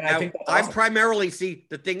 Now, I think that's awesome.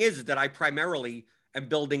 The thing is that I primarily am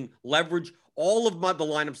building leverage. All of the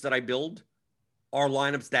lineups that I build are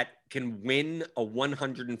lineups that can win a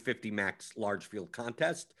 150 max large field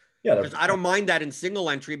contest. Yeah, because I don't mind that in single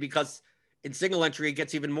entry, because in single entry it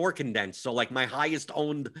gets even more condensed. So like my highest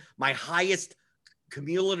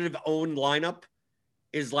cumulative owned lineup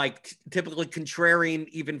is like typically contrarian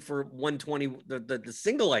even for 120 the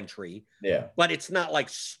single entry. Yeah, but it's not like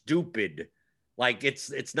stupid. Like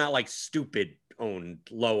it's not like stupid owned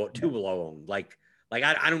too low owned. Like Like,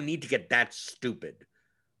 I don't need to get that stupid.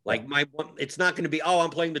 Like, it's not going to be, oh, I'm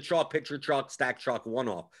playing the chalk, pitcher chalk, stack chalk, one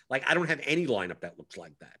off. Like, I don't have any lineup that looks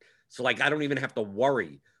like that. So, like, I don't even have to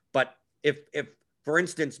worry. But if for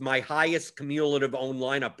instance, my highest cumulative owned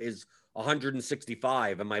lineup is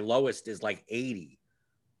 165 and my lowest is like 80,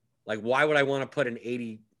 like, why would I want to put an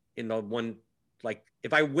 80 in the one? Like,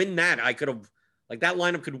 if I win that, I could have, like, that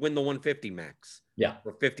lineup could win the 150 max. Yeah.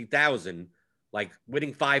 For 50,000. Like,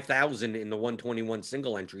 winning 5,000 in the 121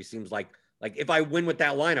 single entry seems like if I win with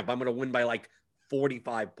that lineup, I'm going to win by like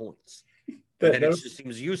 45 points. And then it just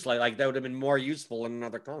seems useless. Like, that would have been more useful in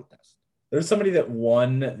another contest. There's somebody that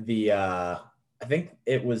won the, I think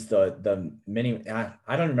it was the mini,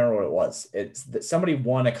 I don't remember what it was. It's that somebody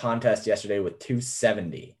won a contest yesterday with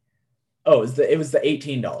 270. Oh, it was the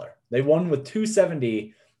 $18. They won with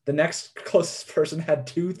 270. The next closest person had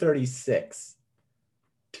 236.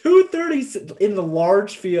 230 in the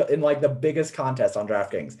large field, in like the biggest contest on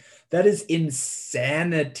DraftKings. That is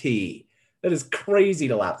insanity. That is crazy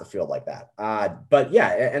to lap the field like that. But yeah,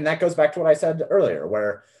 and that goes back to what I said earlier,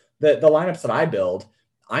 where the lineups that I build,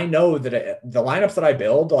 I know that the lineups that I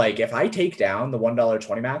build, like if I take down the $1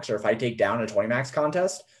 20 max, or if I take down a 20 max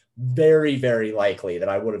contest, very, very likely that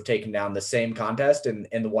I would have taken down the same contest in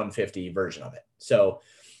the 150 version of it. So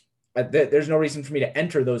there's no reason for me to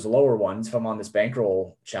enter those lower ones if I'm on this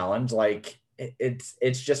bankroll challenge. Like it's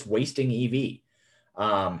just wasting EV.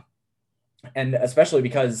 And especially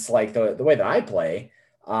because like the way that I play,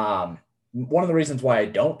 one of the reasons why I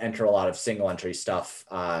don't enter a lot of single entry stuff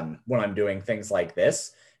when I'm doing things like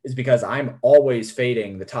this is because I'm always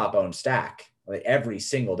fading the top owned stack. Like every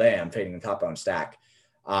single day I'm fading the top owned stack.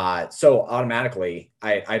 So automatically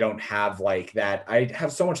I don't have like that. I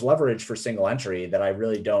have so much leverage for single entry that I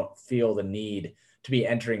really don't feel the need to be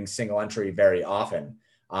entering single entry very often.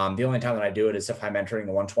 The only time that I do it is if I'm entering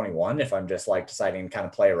the 121, if I'm just like deciding to kind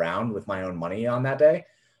of play around with my own money on that day.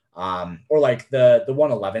 Or like the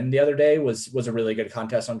 111 the other day was a really good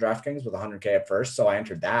contest on DraftKings with 100K at first. So I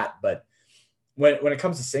entered that. But when it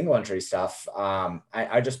comes to single entry stuff,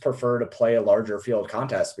 I just prefer to play a larger field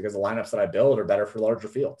contest because the lineups that I build are better for larger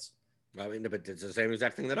fields. I mean, but it's the same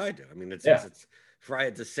exact thing that I do. I mean, it's right.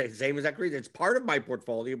 It's the same exact reason. It's part of my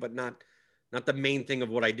portfolio, but not the main thing of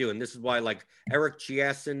what I do. And this is why, like, Eric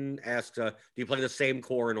Chiasson asks, do you play the same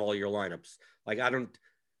core in all your lineups? Like, I don't,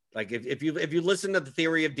 like, if you listen to the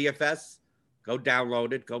Theory of DFS, go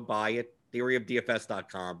download it, go buy it,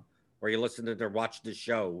 theoryofdfs.com, or you listen to or watch this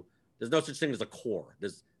show. There's no such thing as a core.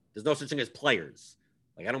 There's no such thing as players.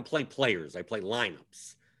 Like, I don't play players. I play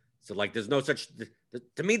lineups. So, like, there's no such,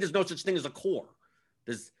 to me, there's no such thing as a core.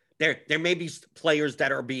 There may be players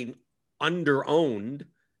that are being under-owned,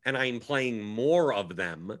 and I'm playing more of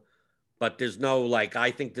them, but there's no, like, I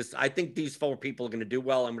think these 4 people are going to do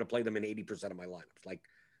well. I'm going to play them in 80% of my lineups.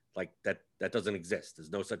 Like that doesn't exist.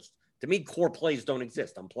 There's no such, to me, core plays don't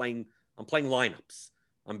exist. I'm playing lineups.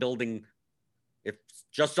 I'm building, if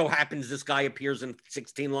just so happens this guy appears in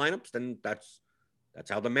 16 lineups, then that's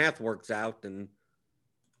how the math works out, and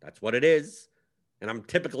that's what it is. And I'm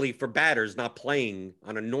typically, for batters, not playing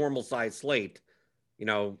on a normal size slate,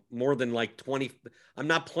 more than like 20. I'm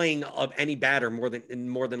not playing of any batter more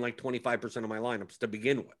than like 25% of my lineups to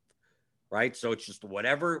begin with, right? So it's just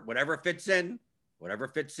whatever fits in,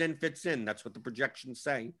 fits in. That's what the projections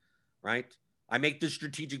say, right? I make the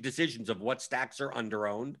strategic decisions of what stacks are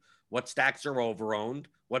underowned, what stacks are overowned,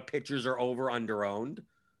 what pitchers are underowned,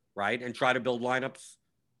 right? And try to build lineups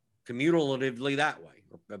cumulatively that way,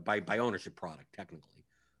 or by ownership product, technically.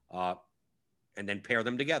 And then pair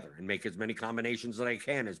them together and make as many combinations that I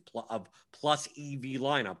can of plus EV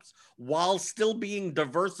lineups while still being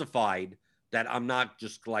diversified, that I'm not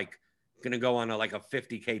just like going to go on a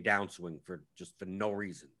 50K downswing for no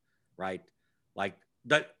reason, right? Like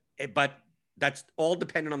that, but that's all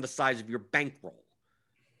dependent on the size of your bankroll,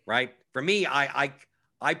 right? For me, I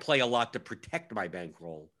play a lot to protect my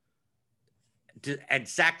bankroll and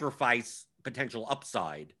sacrifice potential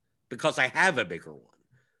upside because I have a bigger one.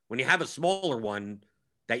 When you have a smaller one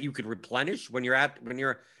that you could replenish, if you have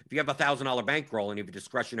 $1,000 bankroll and you have a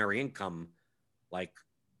discretionary income, like,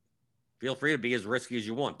 feel free to be as risky as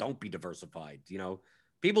you want. Don't be diversified.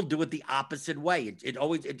 People do it the opposite way. It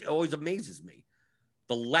always amazes me.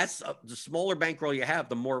 The smaller bankroll you have,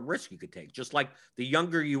 the more risk you could take. Just like the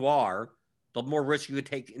younger you are, the more risk you could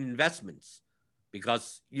take in investments,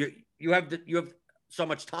 because you have so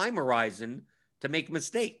much time horizon to make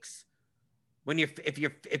mistakes.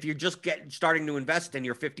 If you're just starting to invest and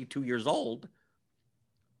you're 52 years old,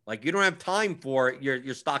 like, you don't have time for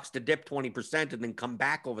your stocks to dip 20% and then come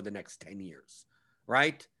back over the next 10 years,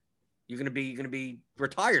 right? You're gonna be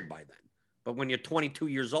retired by then. But when you're 22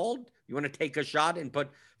 years old, you want to take a shot and put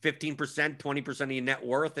 15%, 20% of your net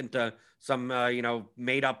worth into some,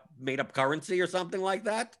 made up currency or something like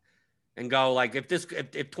that, and go like, if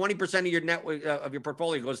 20% of your of your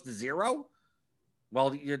portfolio goes to zero,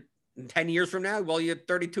 well, you're 10 years from now, well, you're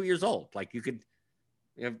 32 years old. Like you could,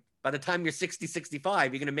 by the time you're 60,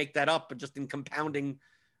 65, you're going to make that up, but just in compounding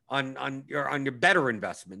on your better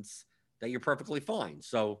investments, that you're perfectly fine.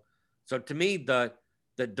 So to me, the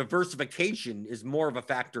diversification is more of a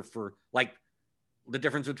factor for like the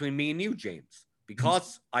difference between me and you, James,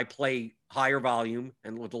 because I play higher volume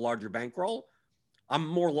and with a larger bankroll, I'm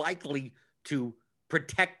more likely to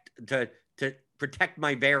protect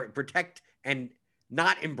and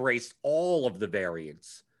not embrace all of the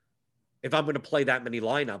variance. If I'm going to play that many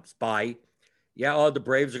lineups the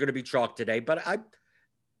Braves are going to be chalk today, but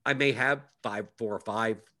I may have 4 or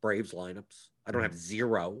 5 Braves lineups. I don't have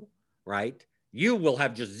 0, right? You will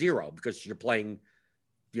have just 0 because you're playing,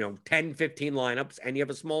 10, 15 lineups and you have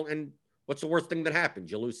a small, and what's the worst thing that happens?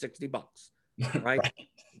 You lose $60, right? Right.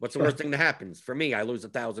 What's the worst thing that happens? For me, I lose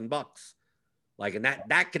 $1,000. Like, and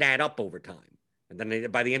that could add up over time. And then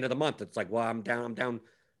by the end of the month, it's like, well, I'm down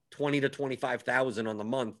 20 to 25,000 on the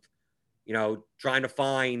month, trying to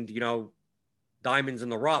find, diamonds in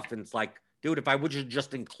the rough. And it's like, dude, if I would have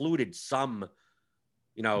just included some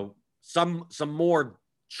more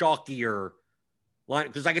chalkier line,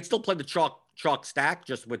 because I could still play the chalk stack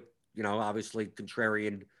just with, obviously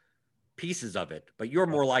contrarian pieces of it. But you're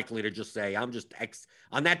more likely to just say, I'm just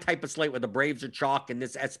on that type of slate where the Braves are chalk and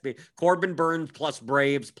this SB Corbin Burns plus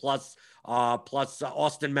Braves plus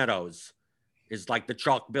Austin Meadows is like the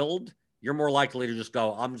chalk build. You're more likely to just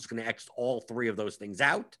go, I'm just going to X all 3 of those things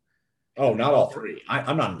out. Oh, not all 3.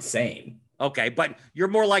 I'm not insane. Okay, but you're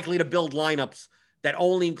more likely to build lineups that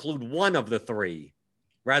only include 1 of the 3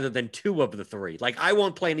 rather than 2 of the 3. Like, I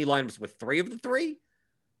won't play any lineups with 3 of the 3,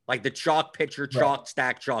 like the chalk pitcher, chalk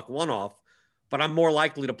stack, chalk one-off, but I'm more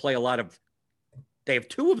likely to play a lot of, they have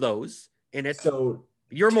 2 of those in it. So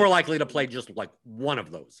you're more likely to play just like 1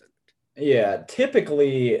 of those in it. Yeah,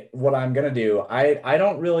 typically what I'm going to do, I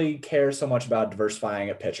don't really care so much about diversifying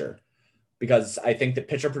a pitcher, because I think that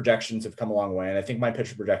pitcher projections have come a long way. And I think my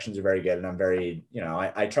pitcher projections are very good. And I'm very,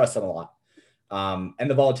 I trust them a lot. And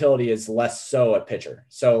the volatility is less so at pitcher.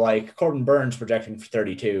 So like Corbin Burns projecting for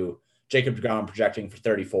 32, Jacob deGrom projecting for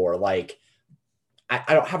 34. Like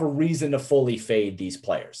I don't have a reason to fully fade these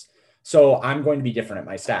players. So I'm going to be different at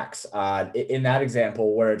my stacks. In that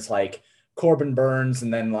example where it's like Corbin Burns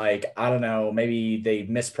and then like, I don't know, maybe they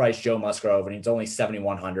mispriced Joe Musgrove and he's only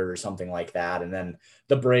 7,100 or something like that. And then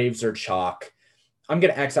the Braves are chalk. I'm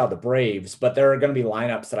going to X out the Braves, but there are going to be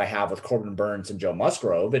lineups that I have with Corbin Burns and Joe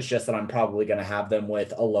Musgrove. It's just that I'm probably going to have them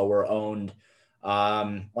with a lower owned,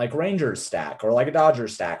 like Rangers stack or like a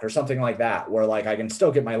Dodgers stack or something like that, where like I can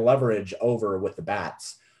still get my leverage over with the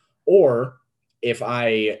bats. Or if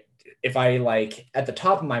I like at the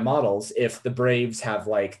top of my models, if the Braves have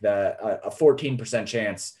like a 14%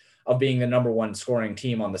 chance of being the number 1 scoring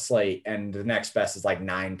team on the slate and the next best is like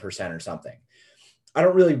 9% or something, I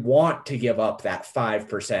don't really want to give up that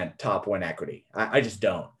 5% top win equity. I just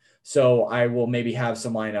don't. So I will maybe have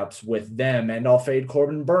some lineups with them and I'll fade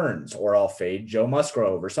Corbin Burns or I'll fade Joe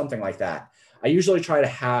Musgrove or something like that. I usually try to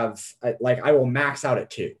have like, I will max out at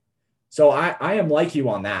 2. So I am like you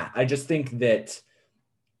on that. I just think that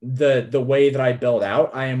the way that I build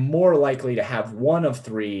out, I am more likely to have 1 of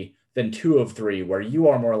 3 than 2 of 3, where you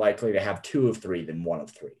are more likely to have 2 of 3 than 1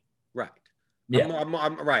 of 3. Right. Yeah.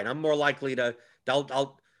 I'm right. I'm more likely to,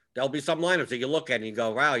 there'll be some lineups that you look at and you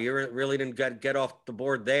go, wow, you really didn't get off the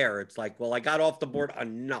board there. It's like, well, I got off the board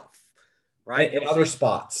enough, right? In other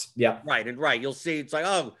spots. Yeah. Right. And right. You'll see, it's like,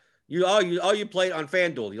 you played on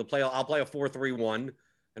FanDuel. I'll play a 4-3-1 and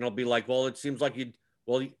it'll be like, well, it seems like you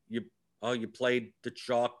played the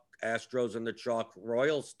chalk Astros and the chalk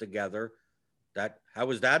Royals together. How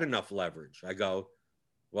was that enough leverage? I go,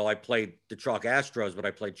 well, I played the chalk Astros, but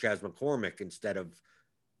I played Chas McCormick instead of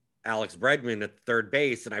Alex Bregman at third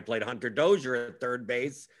base, and I played Hunter Dozier at third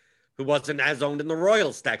base, who wasn't as owned in the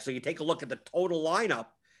Royals stack. So you take a look at the total lineup,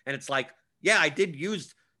 and it's like, yeah, I did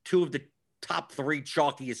use 2 of the top 3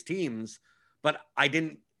 chalkiest teams, but I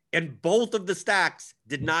didn't, and both of the stacks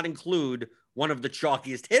did not include one of the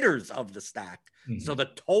chalkiest hitters of the stack. Mm-hmm. So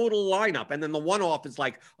the total lineup, and then the one-off is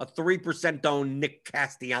like a 3% owned Nick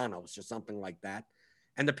Castellanos or something like that.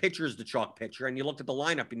 And the pitcher is the chalk pitcher. And you look at the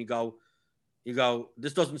lineup and you go,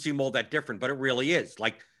 this doesn't seem all that different, but it really is.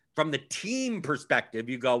 Like from the team perspective,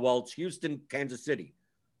 you go, well, it's Houston, Kansas City,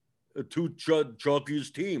 2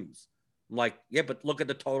 chalkiest teams. I'm like, yeah, but look at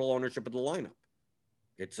the total ownership of the lineup.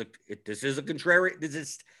 This is a contrary.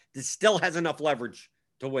 This still has enough leverage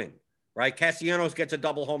to win, right? Castellanos gets a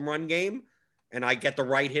double home run game, and I get the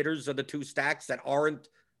right hitters of the two stacks that aren't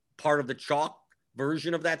part of the chalk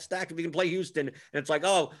version of that stack. If you can play Houston, and it's like,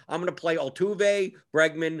 oh, I'm going to play Altuve,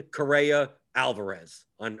 Bregman, Correa, Alvarez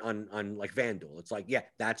on like FanDuel. It's like, yeah,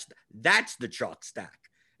 that's the chalk stack,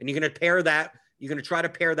 and you're going to pair that. You're going to try to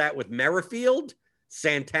pair that with Merrifield,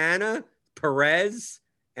 Santana, Perez,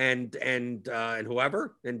 and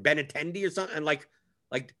whoever, and Benintendi or something, and like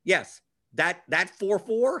yes, that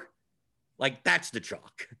 4-4, like that's the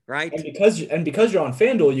chalk, right? And because you're on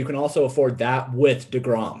FanDuel, you can also afford that with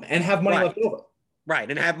DeGrom and have money left over. Right,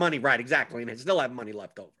 and have money, right, exactly, and still have money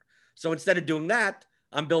left over. So instead of doing that,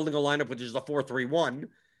 I'm building a lineup which is a 4-3-1.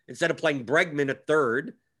 Instead of playing Bregman at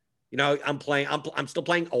third, I'm still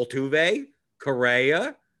playing Altuve,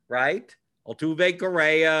 Correa, right? Altuve,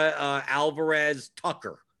 Correa, Alvarez,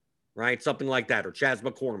 Tucker, right? Something like that, or Chas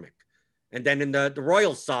McCormick. And then in the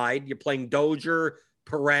Royals side, you're playing Dozier,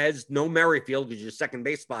 Perez, no Merrifield because your second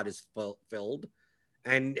base spot is filled,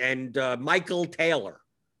 and Michael Taylor,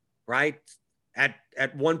 right? At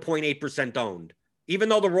 1.8% owned. Even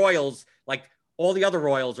though the Royals, like all the other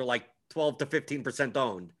Royals, are like 12 to 15%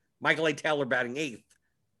 owned, Michael A. Taylor batting 8th,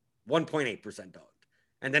 1.8% owned.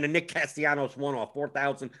 And then a Nick Castellanos one-off,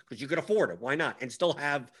 4,000, because you could afford it. Why not? And still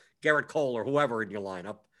have Garrett Cole or whoever in your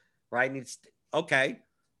lineup, right? And it's okay.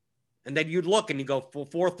 And then you'd look and you go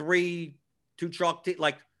 4-3, 2 chalk,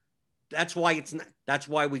 like that's why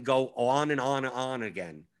we go on and on and on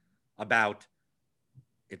again about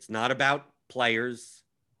it's not about players.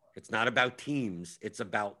 It's not about teams. It's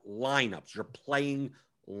about lineups. You're playing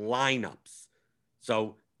lineups.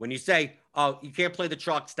 So when you say, oh, you can't play the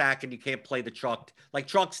chalk stack and you can't play the chalk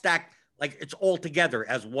stack, like it's all together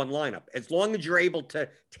as one lineup. As long as you're able to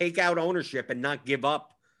take out ownership and not give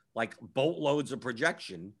up like boatloads of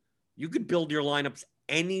projection, you could build your lineups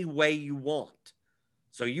any way you want.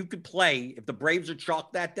 So you could play, if the Braves are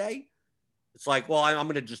chalk that day, it's like, well, I'm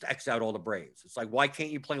going to just X out all the Braves. It's like, why can't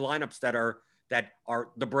you play lineups that are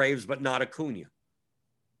the Braves but not Acuna,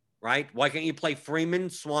 right? Why can't you play Freeman,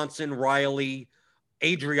 Swanson, Riley,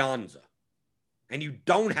 Adrianza, and you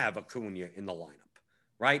don't have Acuna in the lineup,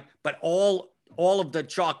 right? But all of the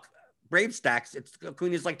chalk Brave stacks,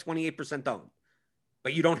 Acuna's like 28% owned,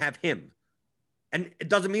 but you don't have him. And it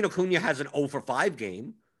doesn't mean Acuna has an 0-for-5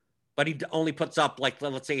 game, but he only puts up, like,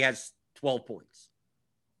 let's say he has 12 points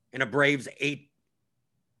in a Braves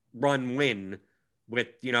 8-run win with,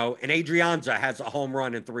 and Adrianza has a home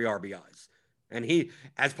run and 3 RBIs. And he,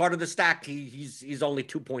 as part of the stack, he's only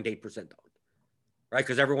 2.8% owned, right?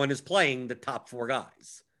 Because everyone is playing the top 4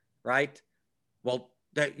 guys, right? Well,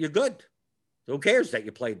 you're good. Who cares that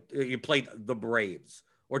you played the Braves?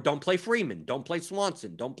 Or don't play Freeman, don't play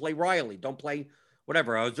Swanson, don't play Riley, don't play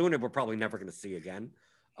whatever. Ozuna we're probably never going to see again.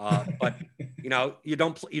 But you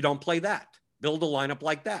don't play that. Build a lineup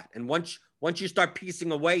like that. And once you start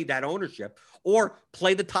piecing away that ownership, or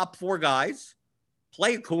play the top 4 guys,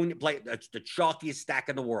 play Acuna, play the chalkiest stack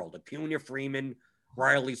in the world, Acuna, Freeman,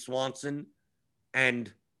 Riley, Swanson,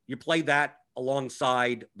 and you play that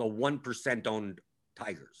alongside the 1% owned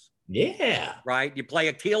Tigers. Yeah. Right? You play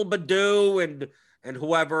Akil Baddoo and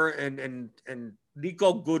whoever and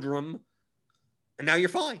Nico Goodrum, and now you're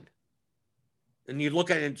fine. And you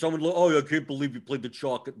look at it and someone, oh, I can't believe you played the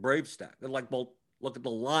chalk at Brave stack. They're like, well, look at the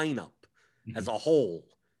lineup as a whole.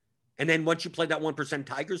 And then once you play that 1%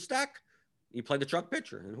 Tigers stack, you play the chalk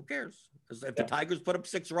pitcher, and who cares? Because if the Tigers put up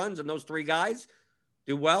 6 runs and those 3 guys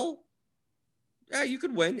do well, yeah, you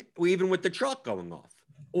could win, even with the chalk going off.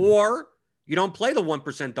 Or you don't play the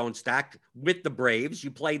 1% owned stack with the Braves.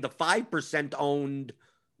 You play the 5% owned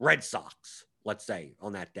Red Sox, let's say,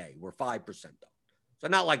 on that day. We're 5% owned. So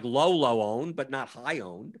not like low owned, but not high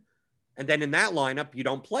owned. And then in that lineup, you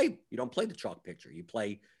don't play the chalk pitcher. You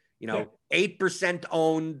play, 8%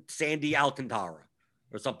 owned Sandy Alcantara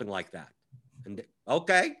or something like that. And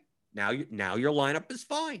okay, now your lineup is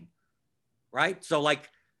fine. Right? So like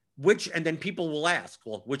and then people will ask,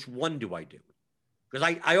 well, which one do I do?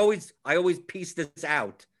 Because I always piece this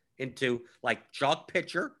out into like chalk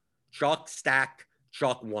pitcher, chalk stack,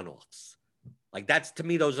 chalk one-offs. Like that's, to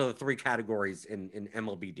me, those are the 3 categories in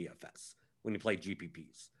MLB DFS when you play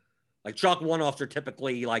GPPs. Like chalk one-offs are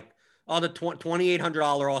typically like, the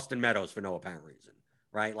 $2,800 Austin Meadows for no apparent reason,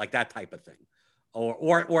 right? Like that type of thing.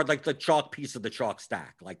 Or like the chalk piece of the chalk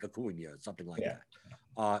stack, like Acuna, something like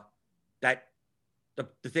that.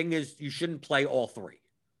 The thing is, you shouldn't play all 3.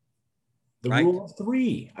 The rule of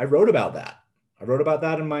 3. I wrote about that.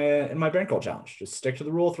 in my bankroll challenge. Just stick to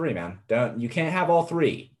the rule of 3, man. You can't have all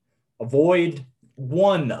 3. Avoid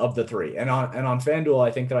one of the three. And on FanDuel,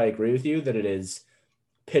 I think that I agree with you that it is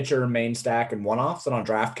pitcher, main stack, and one-offs. And on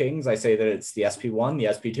DraftKings, I say that it's the SP1, the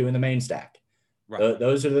SP2, and the main stack. Right.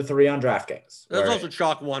 Those are the three on DraftKings. There's also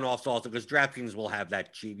chalk one-offs also because DraftKings will have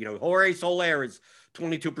that cheap. Jorge Soler is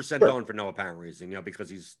 22% owned for no apparent reason, because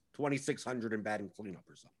he's 2,600 in batting cleanup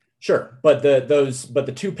or something. Sure, but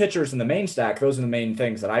the two pitchers in the main stack, those are the main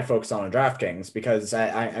things that I focus on DraftKings because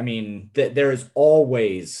I mean there is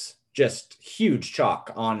always just huge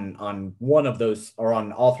chalk on one of those or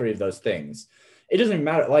on all three of those things. It doesn't even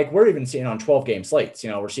matter. Like we're even seeing on 12-game slates,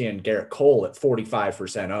 we're seeing Garrett Cole at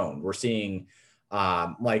 45% owned. We're seeing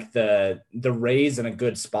like the Rays in a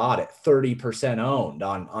good spot at 30% owned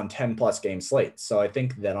on 10+ game slates. So I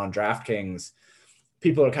think that on DraftKings,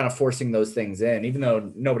 people are kind of forcing those things in, even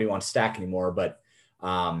though nobody wants stack anymore. But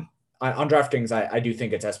on DraftKings, I do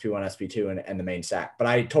think it's SP1, SP2, and the main stack. But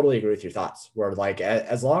I totally agree with your thoughts. Where like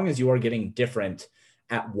as long as you are getting different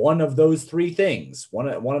at one of those three things, one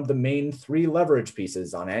of the main three leverage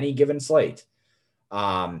pieces on any given slate,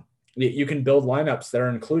 you can build lineups that are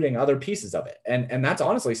including other pieces of it. And that's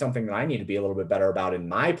honestly something that I need to be a little bit better about in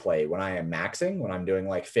my play when I am maxing, when I'm doing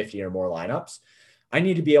like 50 or more lineups. I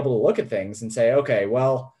need to be able to look at things and say, okay,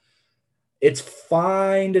 well, it's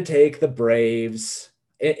fine to take the Braves.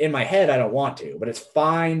 In my head, I don't want to, but it's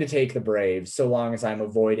fine to take the Braves so long as I'm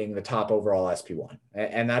avoiding the top overall SP1.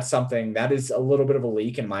 And that's something that is a little bit of a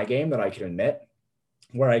leak in my game that I can admit,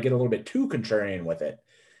 where I get a little bit too contrarian with it.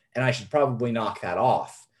 And I should probably knock that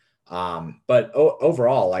off. But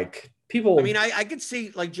overall, like people, I mean, I could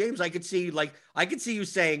see like James, I could see you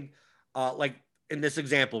saying, like in this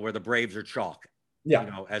example where the Braves are chalk,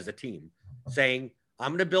 as a team, saying, I'm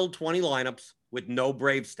going to build 20 lineups with no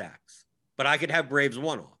Brave stacks, but I could have Braves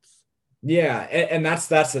one-offs. Yeah. And that's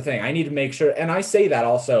the thing. I need to make sure. And I say that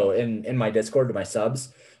also in my Discord to my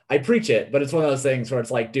subs. I preach it, but it's one of those things where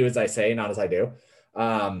it's like, do as I say, not as I do.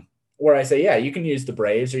 Where I say, yeah, you can use the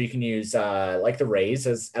Braves or you can use like the Rays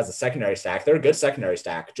as a secondary stack. They're a good secondary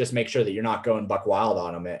stack. Just make sure that you're not going buck wild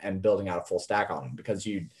on them and building out a full stack on them, because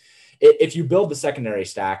if you build the secondary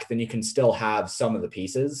stack, then you can still have some of the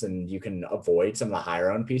pieces and you can avoid some of the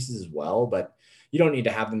higher owned pieces as well, but you don't need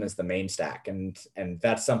to have them as the main stack. And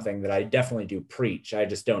that's something that I definitely do preach. I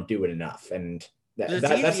just don't do it enough. And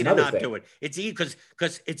that's another thing. Do it. It's easy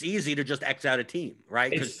because it's easy to just X out a team,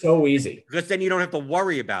 right? It's so easy because then you don't have to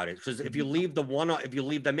worry about it. Because if you leave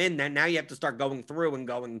them in, then now you have to start going through and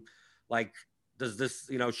going like, does this,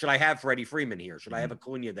 should I have Freddie Freeman here? Should I have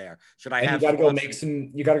Acuna there? Should I have? You got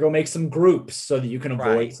to go make some groups so that you can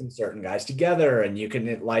avoid some certain guys together, and you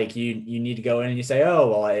can like you need to go in and you say, oh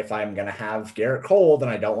well, if I'm going to have Garrett Cole, then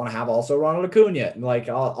I don't want to have also Ronald Acuna, and like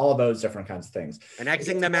all those different kinds of things. And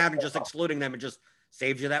Xing them out and just excluding them, it just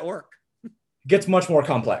saves you that work. Gets much more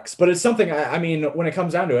complex, but it's something I mean, when it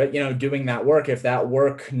comes down to it, doing that work, if that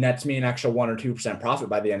work nets me an extra 1 or 2% profit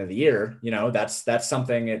by the end of the year, that's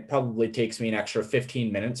something. It probably takes me an extra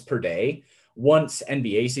 15 minutes per day once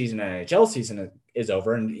NBA season and NHL season is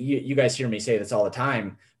over. And you guys hear me say this all the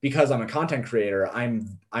time, because I'm a content creator,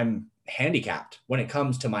 I'm handicapped when it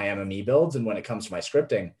comes to my MME builds and when it comes to my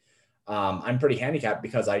scripting. I'm pretty handicapped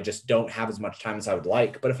because I just don't have as much time as I would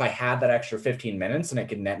like. But if I had that extra 15 minutes and it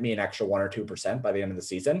could net me an extra 1 or 2% by the end of the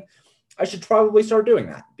season, I should probably start doing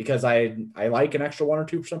that because I like an extra 1 or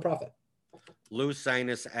 2% profit. Lou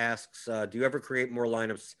Sinus asks, do you ever create more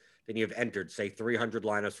lineups than you have entered, say 300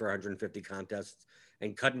 lineups for 150 contests,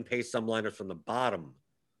 and cut and paste some lineups from the bottom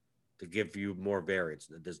to give you more variance?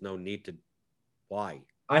 There's no need to. Why?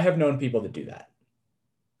 I have known people that do that.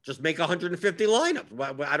 Just make 150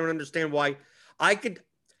 lineups. I don't understand why. I could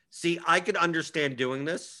understand doing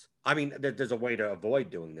this. I mean, there's a way to avoid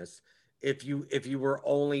doing this. If you were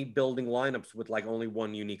only building lineups with like only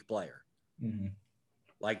one unique player,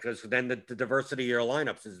 like, because then the diversity of your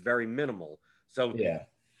lineups is very minimal. So yeah.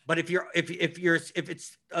 But if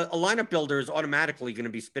it's a lineup builder is automatically going to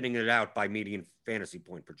be spinning it out by median fantasy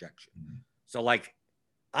point projection. So like,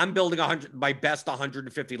 I'm building my best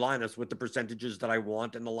 150 lineups with the percentages that I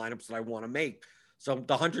want and the lineups that I want to make. So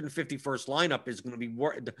the 151st lineup is going to be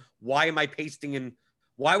why am I pasting in?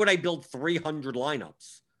 Why would I build 300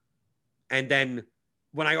 lineups? And then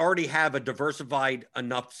when I already have a diversified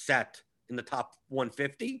enough set in the top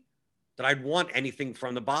 150 that I'd want anything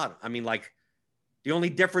from the bottom. I mean, like the only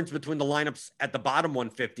difference between the lineups at the bottom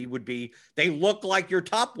 150 would be they look like your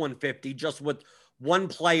top 150 just with one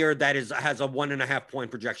player that has a 1.5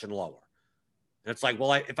 point projection lower. And it's like,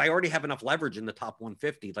 well, if I already have enough leverage in the top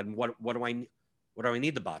 150, then what do I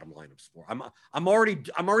need the bottom lineups for? I'm already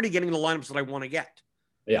getting the lineups that I want to get.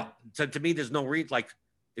 Yeah. So to me, there's no reason. Like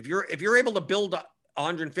if you're able to build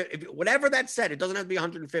 150, whatever that said, it doesn't have to be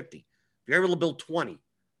 150. If you're able to build 20,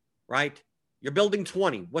 right? You're building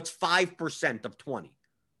 20. What's 5% of 20?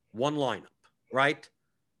 One lineup, right?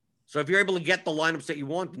 So if you're able to get the lineups that you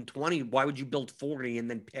want in 20, why would you build 40 and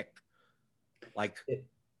then pick? Like,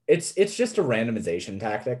 it's just a randomization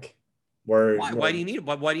tactic. Why do you need it?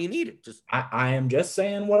 Why do you need it? Just I am just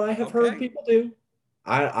saying what I have heard people do.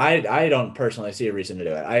 I don't personally see a reason to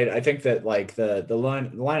do it. I think that like the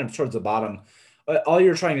lineups towards the bottom, all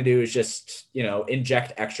you're trying to do is just,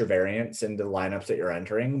 inject extra variance into the lineups that you're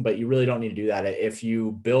entering, but you really don't need to do that. If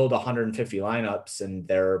you build 150 lineups and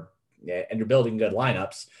you're building good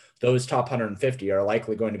lineups, those top 150 are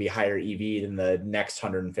likely going to be higher EV than the next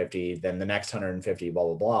 150, then the next 150,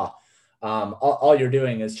 blah, blah, blah. All you're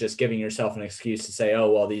doing is just giving yourself an excuse to say,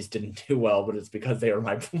 oh, well, these didn't do well, but it's because they were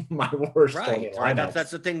my worst. Right.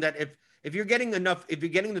 That's the thing, that if you're getting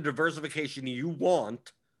the diversification you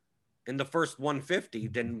want in the first 150,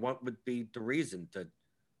 then what would be the reason to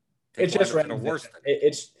it's just random.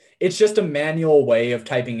 It's just a manual way of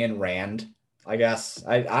typing in Rand, I guess.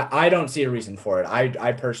 I don't see a reason for it.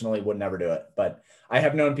 I personally would never do it, but I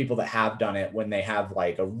have known people that have done it when they have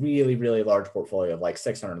like a really, really large portfolio of like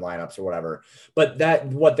 600 lineups or whatever. But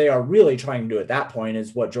what they are really trying to do at that point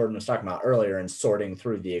is what Jordan was talking about earlier, and sorting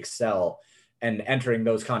through the Excel and entering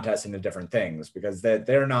those contests into different things, because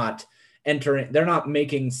they're not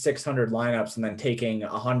making 600 lineups and then taking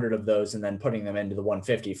 100 of those and then putting them into the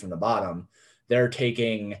 150 from the bottom. They're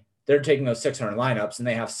taking those 600 lineups and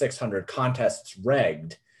they have 600 contests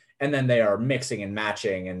regged. And then they are mixing and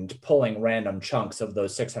matching and pulling random chunks of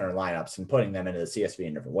those 600 lineups and putting them into the CSV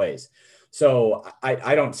in different ways. So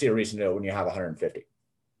I don't see a reason to do it when you have 150.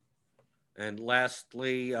 And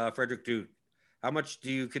lastly, Frederick, how much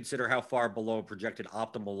do you consider how far below projected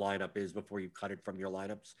optimal lineup is before you cut it from your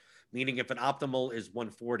lineups? Meaning, if an optimal is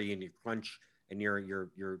 140 and you crunch and your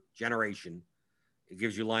generation, it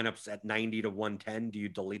gives you lineups at 90 to 110. Do you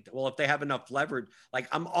delete that? Well, if they have enough leverage, like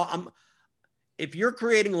if you're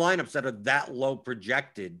creating lineups that are that low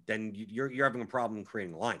projected, then you're having a problem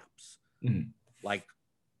creating lineups. Mm-hmm. Like,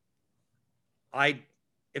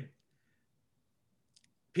 if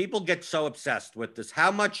people get so obsessed with this, how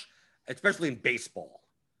much, especially in baseball,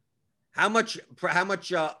 how much,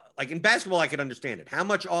 like in basketball, I could understand it. How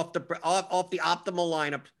much off the optimal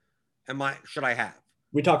lineup should I have?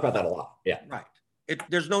 We talk about that a lot. Yeah. Right.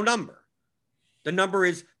 There's no number. The number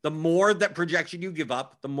is the more that projection you give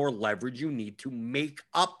up, the more leverage you need to make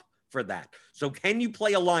up for that. So can you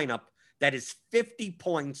play a lineup that is 50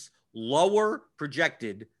 points lower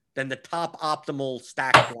projected than the top optimal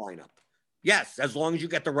stacked lineup? Yes, as long as you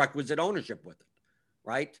get the requisite ownership with it,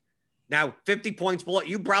 right? Now, 50 points below,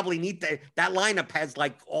 you probably need that lineup has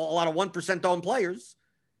like a lot of 1% owned players,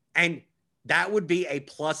 and that would be a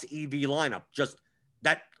plus EV lineup. Just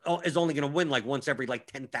that is only going to win like once every like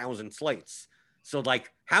 10,000 slates. So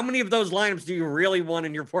like, how many of those lineups do you really want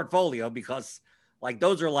in your portfolio? Because like,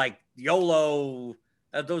 those are like YOLO.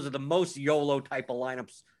 Those are the most YOLO type of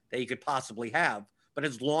lineups that you could possibly have. But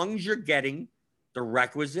as long as you're getting the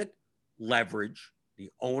requisite leverage,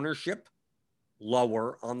 the ownership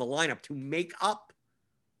lower on the lineup to make up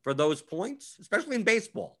for those points, especially in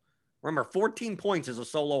baseball. Remember, 14 points is a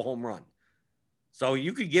solo home run. So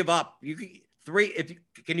you could give up,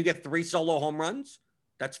 can you get 3 solo home runs?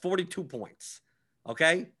 That's 42 points.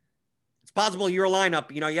 Okay. It's possible your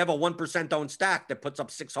lineup, you have a 1% owned stack that puts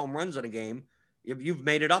up 6 home runs in a game. You've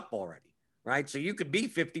made it up already, right? So you could be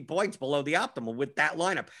 50 points below the optimal with that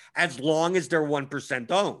lineup, as long as they're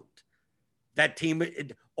 1% owned. That team,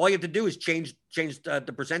 all you have to do is change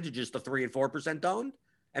the percentages to 3 and 4% owned,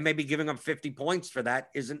 and maybe giving up 50 points for that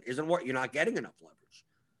isn't what you're not getting enough leverage.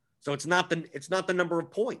 So it's not the number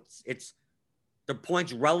of points. It's the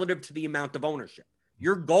points relative to the amount of ownership.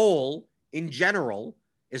 Your goal in general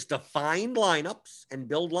is to find lineups and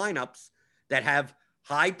build lineups that have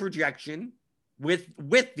high projection with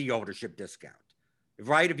the ownership discount,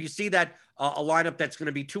 right? If you see that a lineup that's going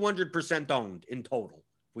to be 200% owned in total,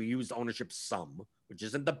 we use ownership sum, which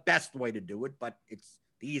isn't the best way to do it, but it's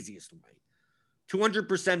the easiest way.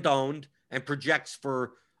 200% owned and projects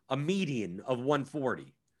for a median of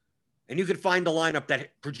 140. And you could find a lineup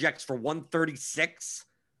that projects for 136,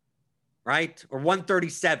 right? Or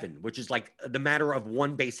 137, which is like the matter of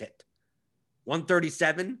one base hit.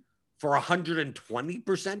 137 for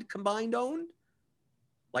 120% combined owned.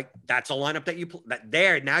 Like, that's a lineup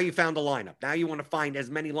that now you found a lineup. Now you want to find as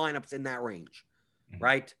many lineups in that range,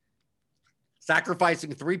 right?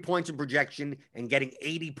 Sacrificing 3 points in projection and getting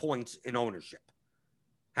 80 points in ownership.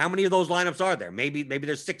 How many of those lineups are there? Maybe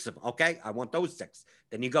there's 6 of them. Okay, I want those 6.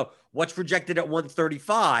 Then you go, what's projected at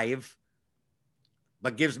 135?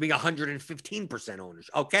 but gives me 115%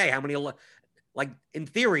 ownership. Okay, how many? Like in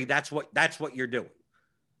theory, that's what you're doing.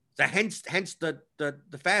 So hence the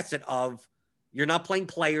facet of you're not playing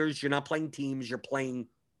players, you're not playing teams, you're playing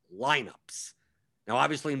lineups. Now,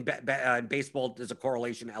 obviously, in baseball, there's a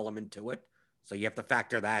correlation element to it, so you have to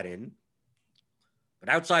factor that in. But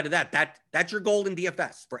outside of that's your goal in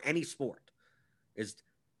DFS for any sport. Is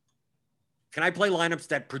can I play lineups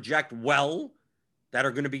that project well, that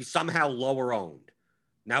are going to be somehow lower owned?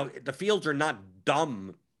 Now, the fields are not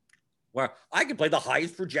dumb where I can play the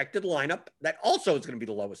highest projected lineup that also is going to be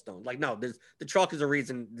the lowest owned. Like, no, the chalk is a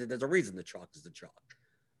reason. There's a reason the chalk is the chalk.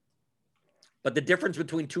 But the difference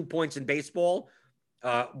between 2 points in baseball,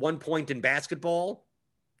 1 point in basketball,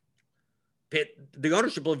 the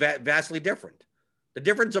ownership will be vastly different. The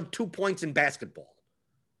difference of 2 points in basketball,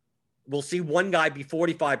 we'll see one guy be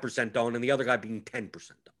 45% owned and the other guy being 10%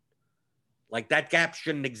 owned. Like, that gap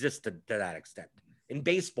shouldn't exist to that extent. In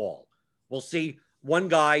baseball, we'll see one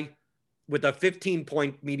guy with a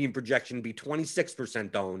 15-point median projection be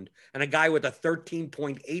 26% owned, and a guy with a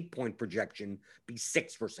 13.8-point projection be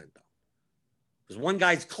 6% owned. Because one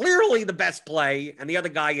guy's clearly the best play, and the other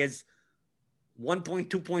guy is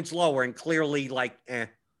 1.2 points lower and clearly like, eh.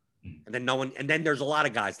 And then there's a lot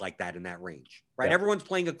of guys like that in that range, right? Yeah. Everyone's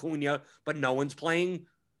playing Acuna, but no one's playing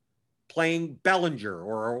Bellinger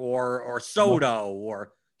or Soto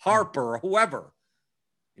or Harper or whoever.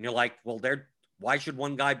 And you're like, well, why should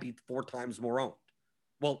one guy be 4 times more owned?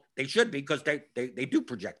 Well, they should be, because they do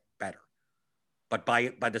project better, but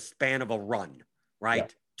by the span of a run, right?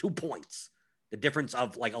 Yeah. 2 points, the difference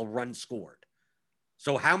of like a run scored.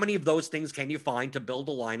 So how many of those things can you find to build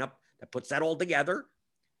a lineup that puts that all together?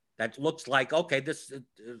 That looks like, okay, this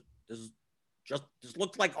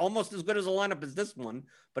looks like almost as good as a lineup as this one,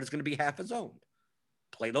 but it's going to be half as owned.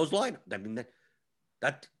 Play those lineups. I mean,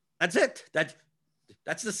 that's it.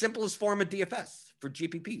 That's the simplest form of DFS for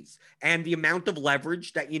GPPs. And the amount of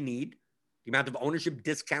leverage that you need, the amount of ownership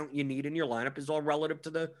discount you need in your lineup is all relative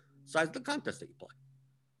to the size of the contest that you play.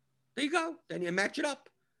 There you go. Then you match it up.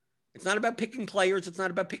 It's not about picking players. It's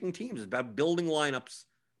not about picking teams. It's about building lineups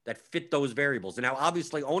that fit those variables. And now,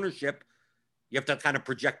 obviously, ownership, you have to kind of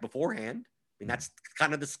project beforehand. I mean, that's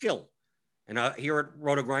kind of the skill. And here at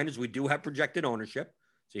Roto Grinders, we do have projected ownership.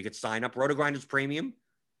 So you could sign up Roto Grinders Premium.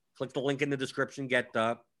 Click the link in the description, get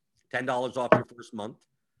 $10 off your first month.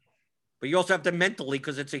 But you also have to mentally,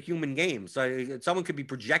 because it's a human game. So someone could be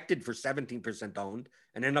projected for 17% owned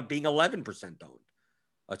and end up being 11% owned.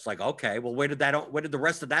 It's like, okay, well, where did the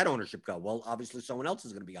rest of that ownership go? Well, obviously someone else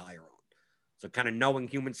is going to be higher owned. So kind of knowing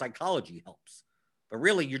human psychology helps. But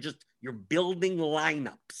really, you're building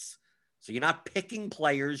lineups. So you're not picking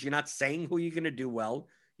players. You're not saying who you're going to do well.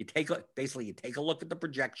 You take a look at the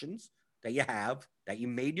projections that you have, that you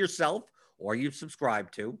made yourself or you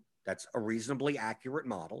subscribe to. That's a reasonably accurate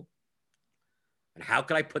model. And how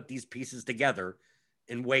could I put these pieces together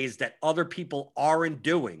in ways that other people aren't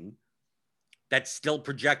doing that still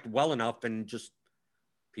project well enough, and just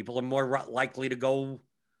people are more likely to go,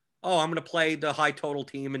 oh, I'm going to play the high total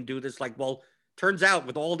team and do this. Like, well, turns out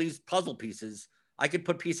with all these puzzle pieces, I could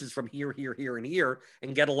put pieces from here, here, here, and here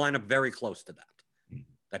and get a lineup very close to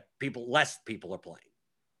that less people are playing,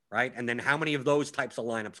 right? And then how many of those types of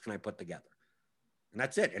lineups can I put together? And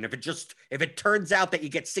that's it. And if it turns out that you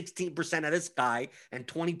get 16% of this guy and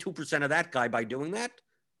 22% of that guy by doing that,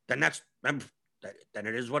 then then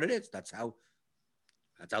it is what it is. That's how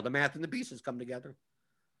the math and the pieces come together.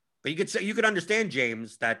 But you could understand,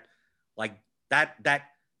 James, that like that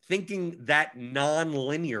thinking that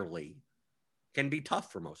non-linearly can be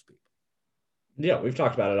tough for most people. Yeah, we've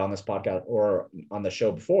talked about it on this podcast or on the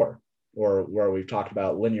show before, or where we've talked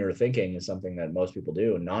about linear thinking is something that most people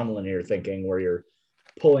do, and non-linear thinking where you're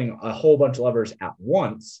pulling a whole bunch of levers at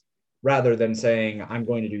once rather than saying, I'm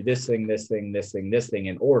going to do this thing, this thing, this thing, this thing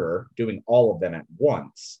in order, doing all of them at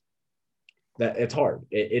once. That it's hard.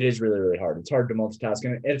 It is really, really hard. It's hard to multitask,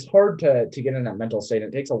 and it's hard to get in that mental state.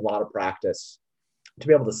 It takes a lot of practice to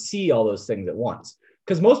be able to see all those things at once,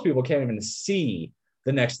 because most people can't even see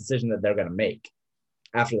the next decision that they're going to make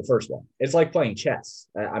after the first one. It's like playing chess.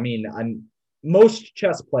 Most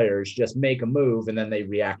chess players just make a move and then they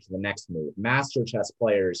react to the next move. Master chess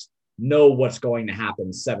players know what's going to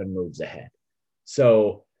happen 7 moves ahead.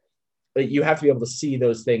 So you have to be able to see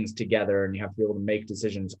those things together, and you have to be able to make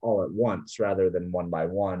decisions all at once rather than one by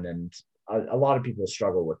one. And a lot of people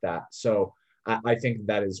struggle with that. So I think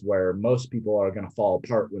that is where most people are going to fall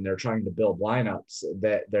apart when they're trying to build lineups,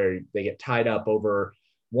 that they get tied up over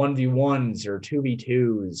 1v1s or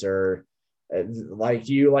 2v2s, or like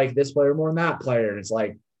you like this player more than that player. And it's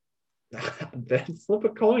like, Then flip a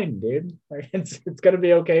coin, dude. Like, it's going to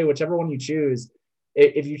be okay, whichever one you choose.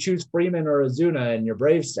 If you choose Freeman or Ozuna in your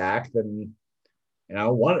Brave stack, then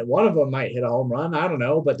one of them might hit a home run. I don't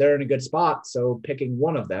know, but they're in a good spot. So picking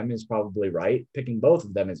one of them is probably right. Picking both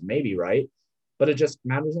of them is maybe right, but it just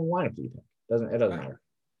matters in the lineup you pick. It doesn't matter.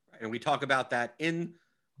 And we talk about that in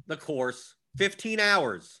the course, 15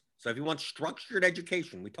 hours. So if you want structured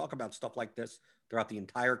education, we talk about stuff like this throughout the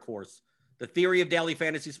entire course. The theory of daily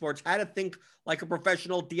fantasy sports, how to think like a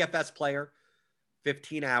professional DFS player,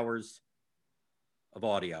 15 hours of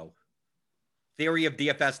audio.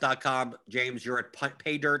 Theoryofdfs.com. James, you're at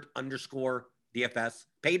paydirt_DFS.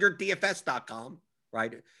 Paydirtdfs.com,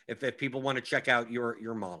 right? If people want to check out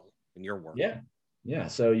your model and your work. Yeah.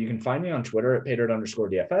 So you can find me on Twitter at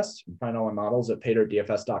paydirt_DFS. You can find all my models at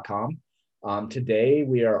paydirtdfs.com. Today,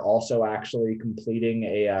 we are also actually completing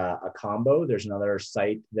a combo. There's another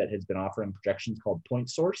site that has been offering projections called Point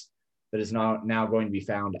Source that is now going to be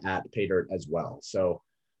found at Paydirt as well. So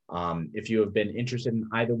if you have been interested in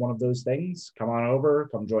either one of those things, come on over,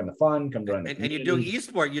 come join the fun, come join the community. And you're doing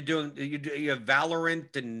esport. You have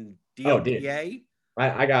Valorant and DOPA. Oh, dude.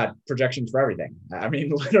 I got projections for everything. I mean,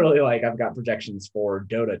 literally, like, I've got projections for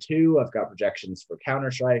Dota 2. I've got projections for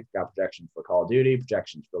Counter-Strike. I've got projections for Call of Duty,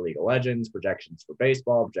 projections for League of Legends, projections for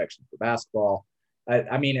baseball, projections for basketball.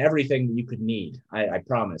 I mean, everything that you could need. I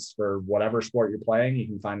promise. For whatever sport you're playing, you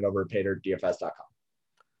can find it over at paydirtdfs.com.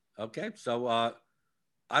 Okay, so I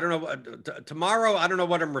don't know tomorrow. I don't know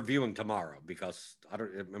what I'm reviewing tomorrow because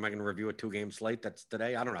am I going to review a 2-game slate that's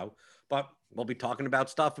today? I don't know, but we'll be talking about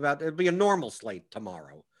stuff it'll be a normal slate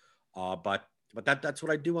tomorrow. But that's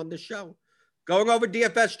what I do on this show. Going over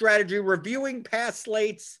DFS strategy, reviewing past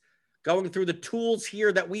slates, going through the tools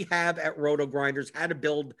here that we have at Roto Grinders, how to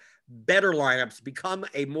build better lineups, become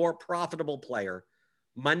a more profitable player.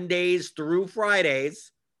 Mondays through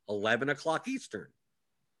Fridays, 11 o'clock Eastern.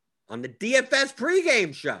 On the DFS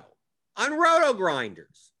pregame show on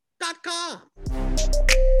rotogrinders.com.